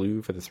 4 and a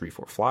blue for the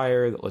 3/4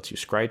 flyer that lets you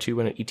scry 2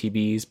 when it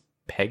ETBs.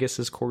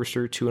 Pegasus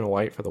Courser, 2 and a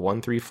white for the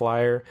 1/3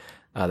 flyer.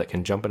 That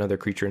can jump another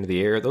creature into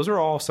the air. Those are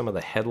all some of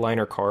the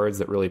headliner cards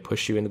that really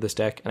push you into this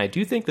deck. And I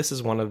do think this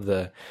is one of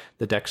the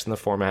decks in the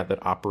format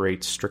that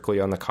operates strictly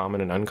on the common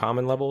and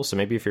uncommon level. So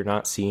maybe if you're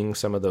not seeing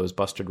some of those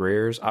busted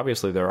rares,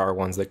 obviously there are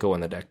ones that go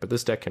in the deck, but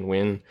this deck can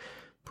win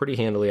pretty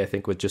handily, I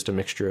think, with just a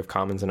mixture of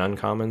commons and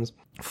uncommons.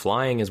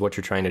 Flying is what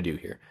you're trying to do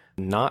here.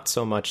 Not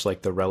so much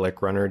like the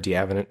Relic Runner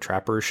Diavinant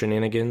Trapper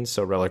shenanigans.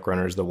 So Relic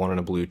Runner is the 1 and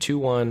a blue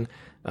 2/1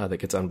 that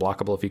gets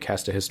unblockable if you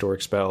cast a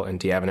historic spell, and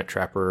Diavinant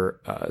Trapper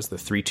is the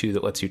 3/2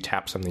 that lets you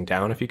tap something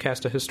down if you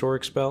cast a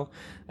historic spell.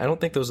 I don't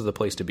think those are the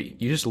place to be.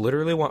 You just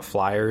literally want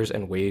flyers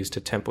and ways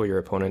to tempo your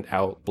opponent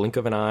out. Blink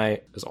of an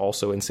Eye is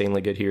also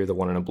insanely good here, the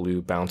 1 and a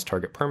blue bounce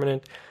target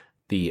permanent.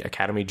 The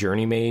Academy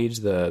Journey Mage,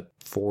 the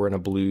 4 and a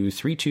blue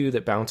 3/2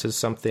 that bounces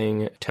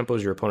something,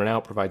 tempos your opponent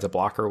out, provides a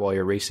blocker while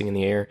you're racing in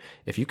the air.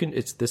 If you can,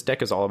 this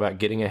deck is all about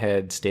getting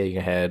ahead, staying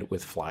ahead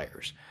with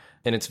flyers.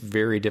 And it's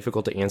very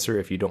difficult to answer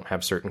if you don't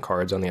have certain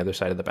cards on the other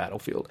side of the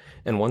battlefield.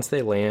 And once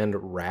they land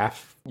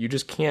Wrath, you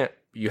just can't,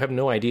 you have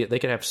no idea. They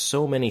could have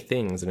so many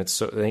things, and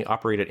they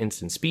operate at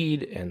instant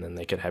speed, and then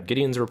they could have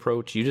Gideon's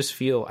Reproach. You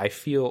just I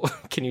feel,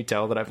 can you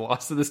tell that I've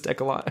lost to this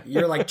deck a lot?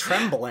 You're like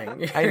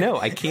trembling. I know,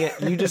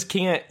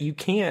 you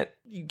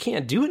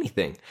can't do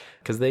anything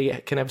because they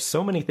can have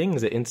so many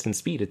things at instant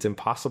speed. It's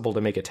impossible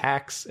to make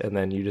attacks, and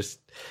then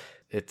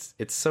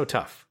it's so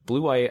tough.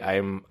 Blue-white,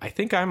 I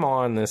think I'm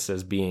on this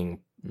as being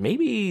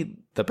maybe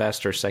the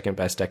best or second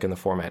best deck in the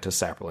format to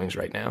Saplings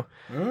right now.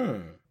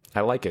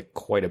 I like it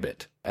quite a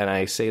bit. And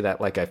I say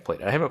that like I've played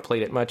it. I haven't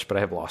played it much, but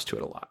I have lost to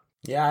it a lot.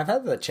 Yeah, I've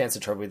had the chance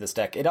to trophy this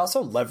deck. It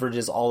also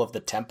leverages all of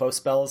the tempo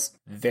spells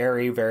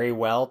very, very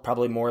well,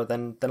 probably more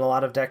than a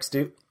lot of decks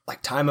do.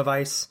 Like Time of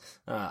Ice,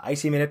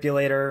 Icy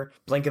Manipulator,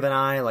 Blink of an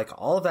Eye, like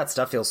all of that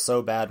stuff feels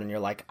so bad when you're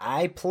like,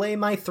 I play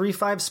my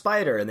 3/5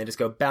 Spider, and they just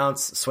go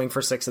bounce, swing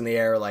for 6 in the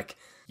air, like...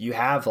 You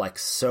have like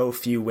so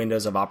few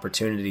windows of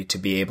opportunity to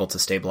be able to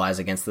stabilize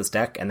against this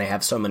deck, and they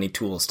have so many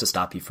tools to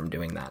stop you from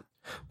doing that.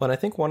 Well, and I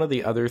think one of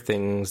the other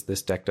things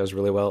this deck does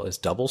really well is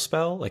double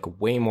spell,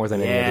 like way more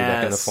than any other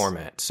deck in the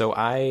format. So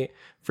I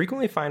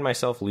frequently find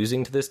myself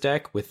losing to this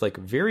deck with like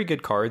very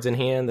good cards in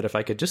hand that if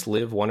I could just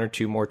live 1 or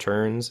 2 more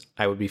turns,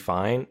 I would be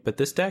fine. But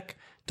this deck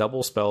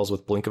double spells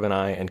with Blink of an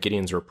Eye and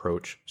Gideon's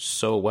Reproach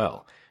so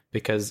well.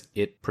 because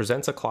it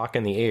presents a clock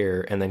in the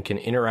air and then can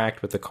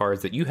interact with the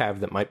cards that you have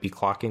that might be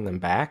clocking them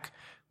back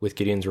with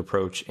Gideon's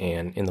Reproach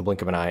and In the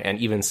Blink of an Eye, and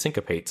even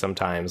Syncopate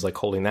sometimes, like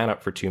holding that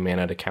up for 2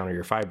 mana to counter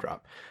your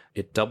 5-drop.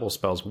 It double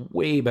spells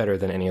way better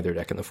than any other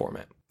deck in the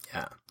format.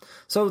 Yeah.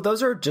 So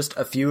those are just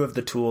a few of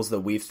the tools that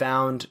we've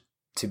found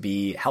to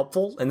be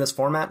helpful in this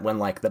format when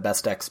like the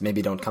best decks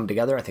maybe don't come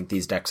together. I think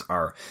these decks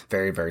are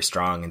very, very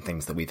strong in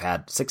things that we've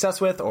had success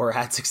with or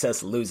had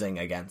success losing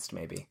against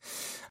maybe.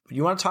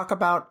 You want to talk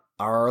about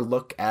our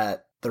look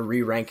at the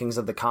re-rankings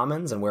of the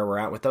commons and where we're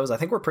at with those? I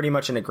think we're pretty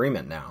much in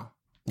agreement now.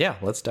 Yeah,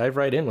 let's dive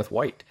right in with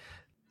white.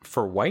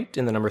 For white,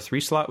 in the number 3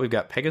 slot, we've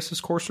got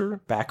Pegasus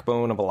Courser,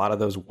 backbone of a lot of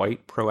those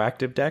white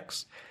proactive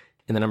decks.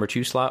 In the number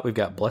 2 slot, we've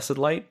got Blessed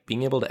Light.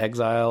 Being able to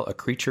exile a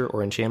creature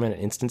or enchantment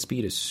at instant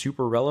speed is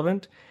super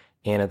relevant.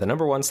 And at the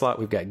number 1 slot,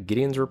 we've got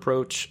Gideon's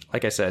Reproach.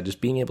 Like I said,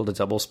 just being able to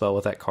double spell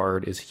with that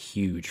card is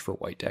huge for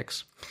white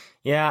decks.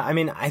 Yeah, I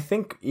mean, I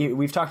think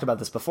we've talked about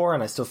this before,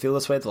 and I still feel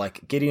this way.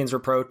 Like Gideon's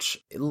Reproach,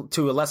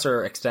 to a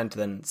lesser extent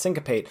than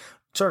Syncopate,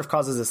 sort of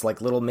causes this like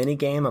little mini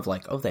game of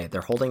like, oh,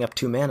 they're holding up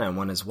 2 mana and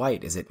 1 is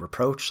white. Is it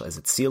Reproach? Is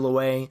it Seal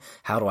Away?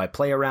 How do I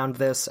play around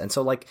this? And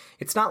so like,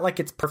 it's not like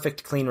it's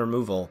perfect clean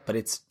removal, but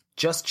it's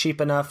just cheap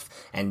enough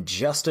and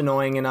just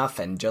annoying enough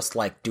and just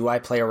like, do I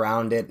play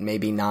around it?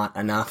 Maybe not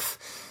enough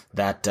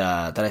that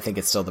I think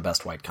it's still the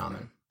best white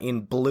common.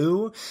 In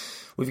blue,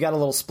 we've got a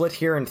little split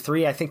here in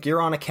 3. I think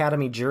you're on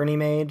Academy Journey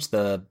Mage,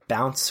 the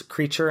bounce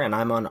creature, and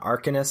I'm on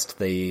Arcanist,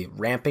 the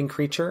ramping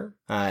creature,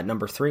 at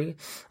number 3.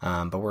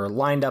 But we're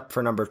lined up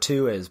for number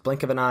 2 is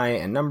Blink of an Eye,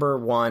 and number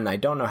 1, I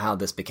don't know how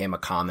this became a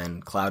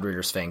common, Cloud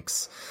Reader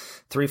Sphinx.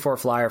 3/4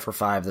 flyer for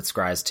 5 that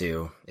scries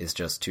 2 is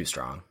just too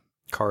strong.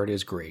 Card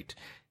is great.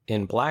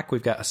 In black,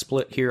 we've got a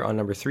split here on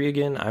number 3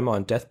 again. I'm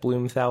on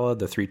Deathbloom Thala,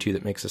 the 3/2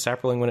 that makes a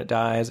sapling when it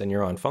dies, and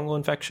you're on Fungal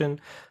Infection.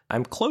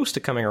 I'm close to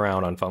coming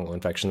around on Fungal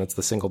Infection. That's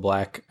the single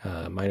black,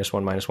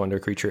 -1/-1 to a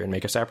creature and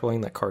make a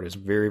sapling. That card is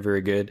very,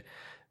 very good.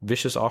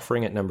 Vicious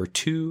Offering at number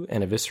 2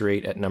 and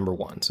Eviscerate at number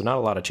 1. So not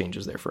a lot of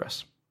changes there for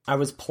us. I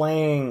was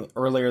playing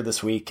earlier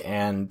this week,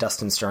 and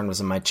Dustin Stern was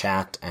in my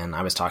chat, and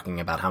I was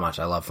talking about how much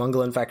I love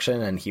Fungal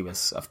Infection, and he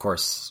was, of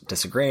course,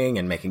 disagreeing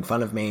and making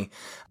fun of me.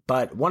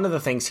 But one of the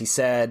things he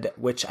said,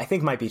 which I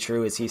think might be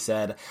true, is he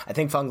said, I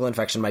think Fungal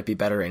Infection might be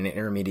better in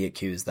intermediate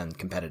queues than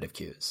competitive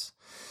queues.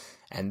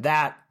 And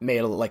that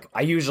made, like,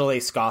 I usually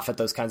scoff at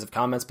those kinds of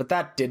comments, but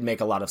that did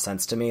make a lot of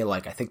sense to me.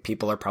 Like, I think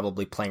people are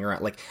probably playing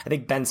around, like, I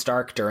think Ben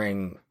Stark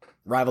during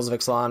Rivals of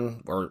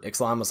Ixalan, or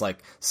Ixalan, was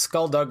like,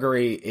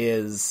 Skullduggery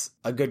is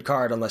a good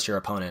card unless your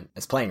opponent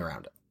is playing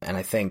around it. And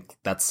I think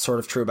that's sort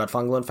of true about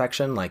Fungal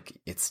Infection. Like,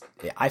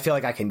 I feel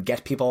like I can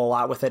get people a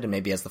lot with it, and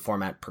maybe as the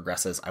format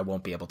progresses, I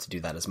won't be able to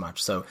do that as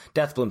much. So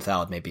Deathbloom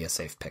Thala may be a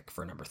safe pick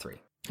for number 3.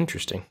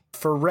 Interesting.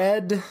 For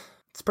red,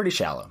 it's pretty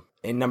shallow.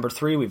 In number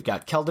 3, we've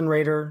got Keldon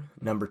Raider.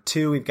 Number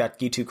 2, we've got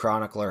Gitu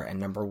Chronicler. And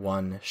number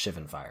 1,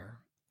 Shivanfire.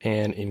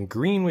 And in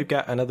green, we've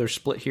got another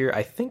split here.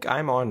 I think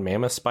I'm on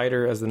Mammoth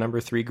Spider as the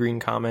number 3 green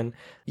common.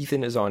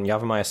 Ethan is on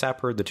Yavimaya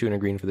Sapper, the 2 and a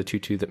green for the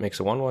 2/2 that makes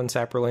a 1/1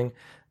 Sapperling.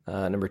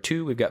 Number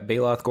 2, we've got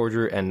Baloth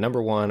Gorger, and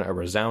number 1, a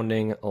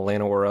resounding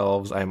Llanowar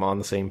Elves. I'm on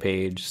the same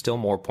page. Still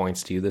more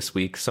points to you this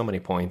week. So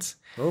many points.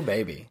 Oh,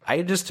 baby.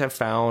 I just have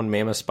found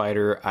Mammoth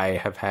Spider. I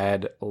have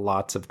had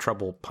lots of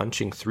trouble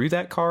punching through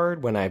that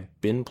card when I've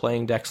been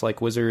playing decks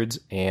like Wizards,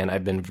 and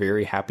I've been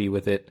very happy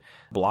with it.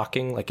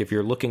 Blocking, like if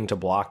you're looking to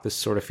block, this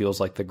sort of feels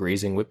like the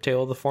Grazing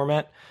Whiptail of the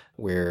format,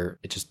 where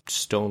it just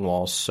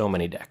stonewalls so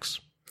many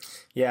decks.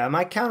 Yeah,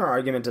 my counter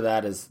argument to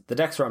that is the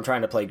decks where I'm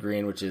trying to play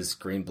green, which is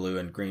green, blue,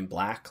 and green,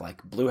 black.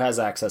 Like, blue has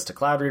access to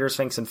Cloud Reader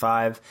Sphinx in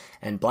 5,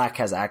 and black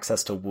has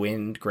access to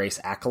Wind Grace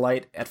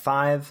Acolyte at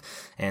 5.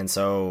 And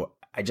so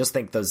I just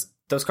think those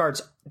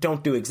cards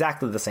don't do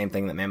exactly the same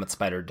thing that Mammoth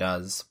Spider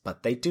does,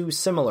 but they do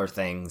similar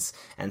things,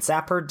 and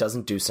Sapper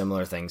doesn't do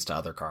similar things to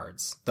other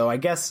cards. Though I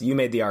guess you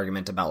made the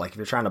argument about, like, if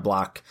you're trying to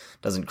block,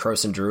 doesn't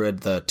Krosan Druid,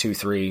 the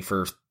 2/3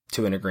 for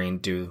 2 and a green,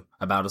 do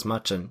about as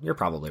much? And you're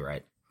probably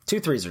right.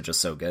 2/3s are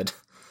just so good.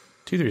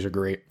 2/3s are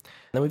great.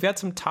 And then we've got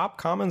some top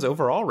commons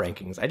overall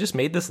rankings. I just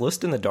made this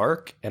list in the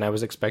dark, and I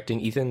was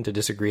expecting Ethan to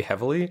disagree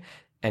heavily,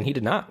 and he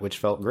did not, which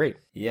felt great.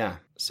 Yeah.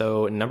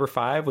 So number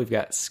 5, we've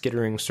got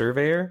Skittering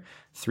Surveyor.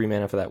 3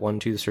 mana for that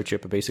 1/2 to search you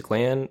up a basic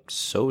land.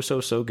 So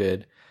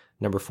good.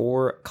 Number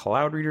 4,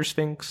 Cloud Reader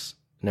Sphinx.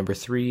 Number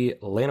 3,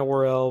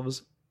 Llanowar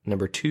Elves.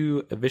 Number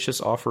 2, A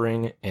Vicious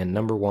Offering. And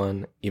number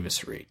 1,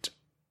 Eviscerate.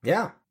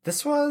 Yeah,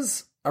 this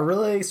was a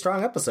really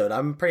strong episode.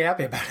 I'm pretty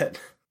happy about it.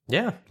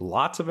 Yeah,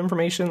 lots of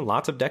information,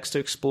 lots of decks to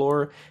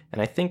explore.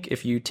 And I think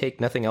if you take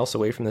nothing else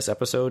away from this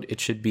episode, it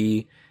should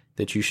be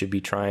that you should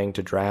be trying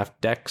to draft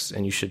decks,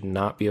 and you should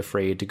not be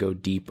afraid to go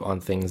deep on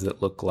things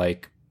that look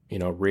like, you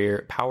know,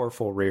 rare,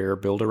 powerful, rare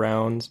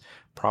build-arounds,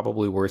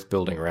 probably worth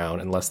building around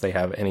unless they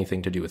have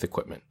anything to do with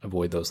equipment.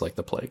 Avoid those like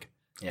the plague.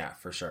 Yeah,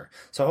 for sure.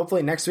 So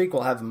hopefully next week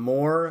we'll have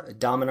more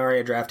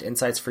Dominaria draft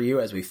insights for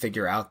you as we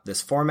figure out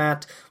this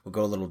format. We'll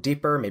go a little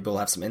deeper. Maybe we'll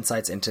have some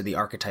insights into the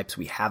archetypes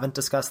we haven't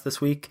discussed this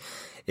week.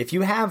 If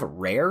you have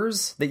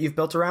rares that you've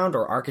built around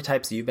or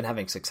archetypes that you've been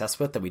having success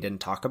with that we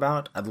didn't talk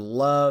about, I'd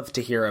love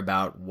to hear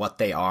about what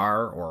they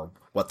are or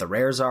what the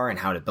rares are and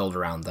how to build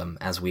around them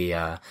as we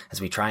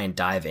try and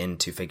dive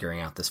into figuring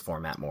out this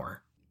format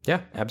more.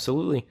 Yeah,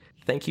 absolutely.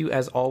 Thank you,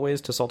 as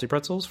always, to Salty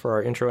Pretzels for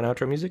our intro and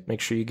outro music.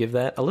 Make sure you give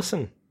that a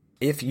listen.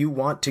 If you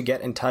want to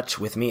get in touch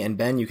with me and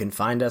Ben, you can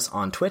find us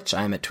on Twitch.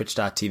 I'm at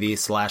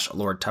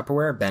twitch.tv/Lord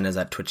Tupperware. Ben is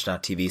at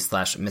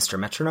twitch.tv/Mr.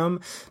 Metronome.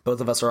 Both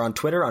of us are on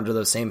Twitter under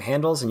those same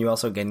handles, and you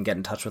also can get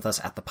in touch with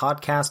us at the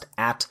podcast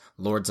at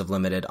Lords of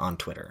Limited on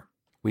Twitter.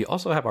 We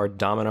also have our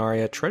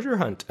Dominaria treasure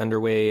hunt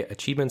underway.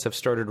 Achievements have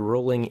started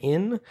rolling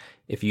in.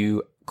 If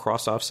you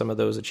cross off some of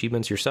those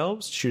achievements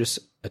yourselves, shoot us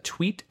a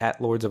tweet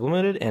at Lords of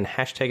Limited and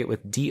hashtag it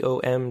with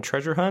DOM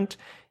treasure hunt.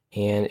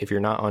 And if you're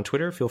not on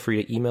Twitter, feel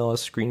free to email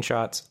us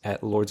screenshots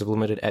at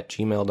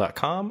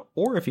lordsoflimited@gmail.com.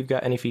 Or if you've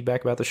got any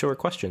feedback about the show or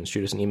questions,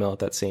 shoot us an email at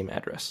that same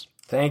address.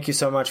 Thank you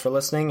so much for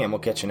listening, and we'll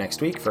catch you next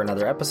week for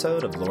another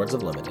episode of Lords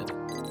of Limited.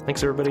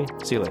 Thanks, everybody.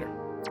 See you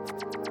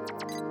later.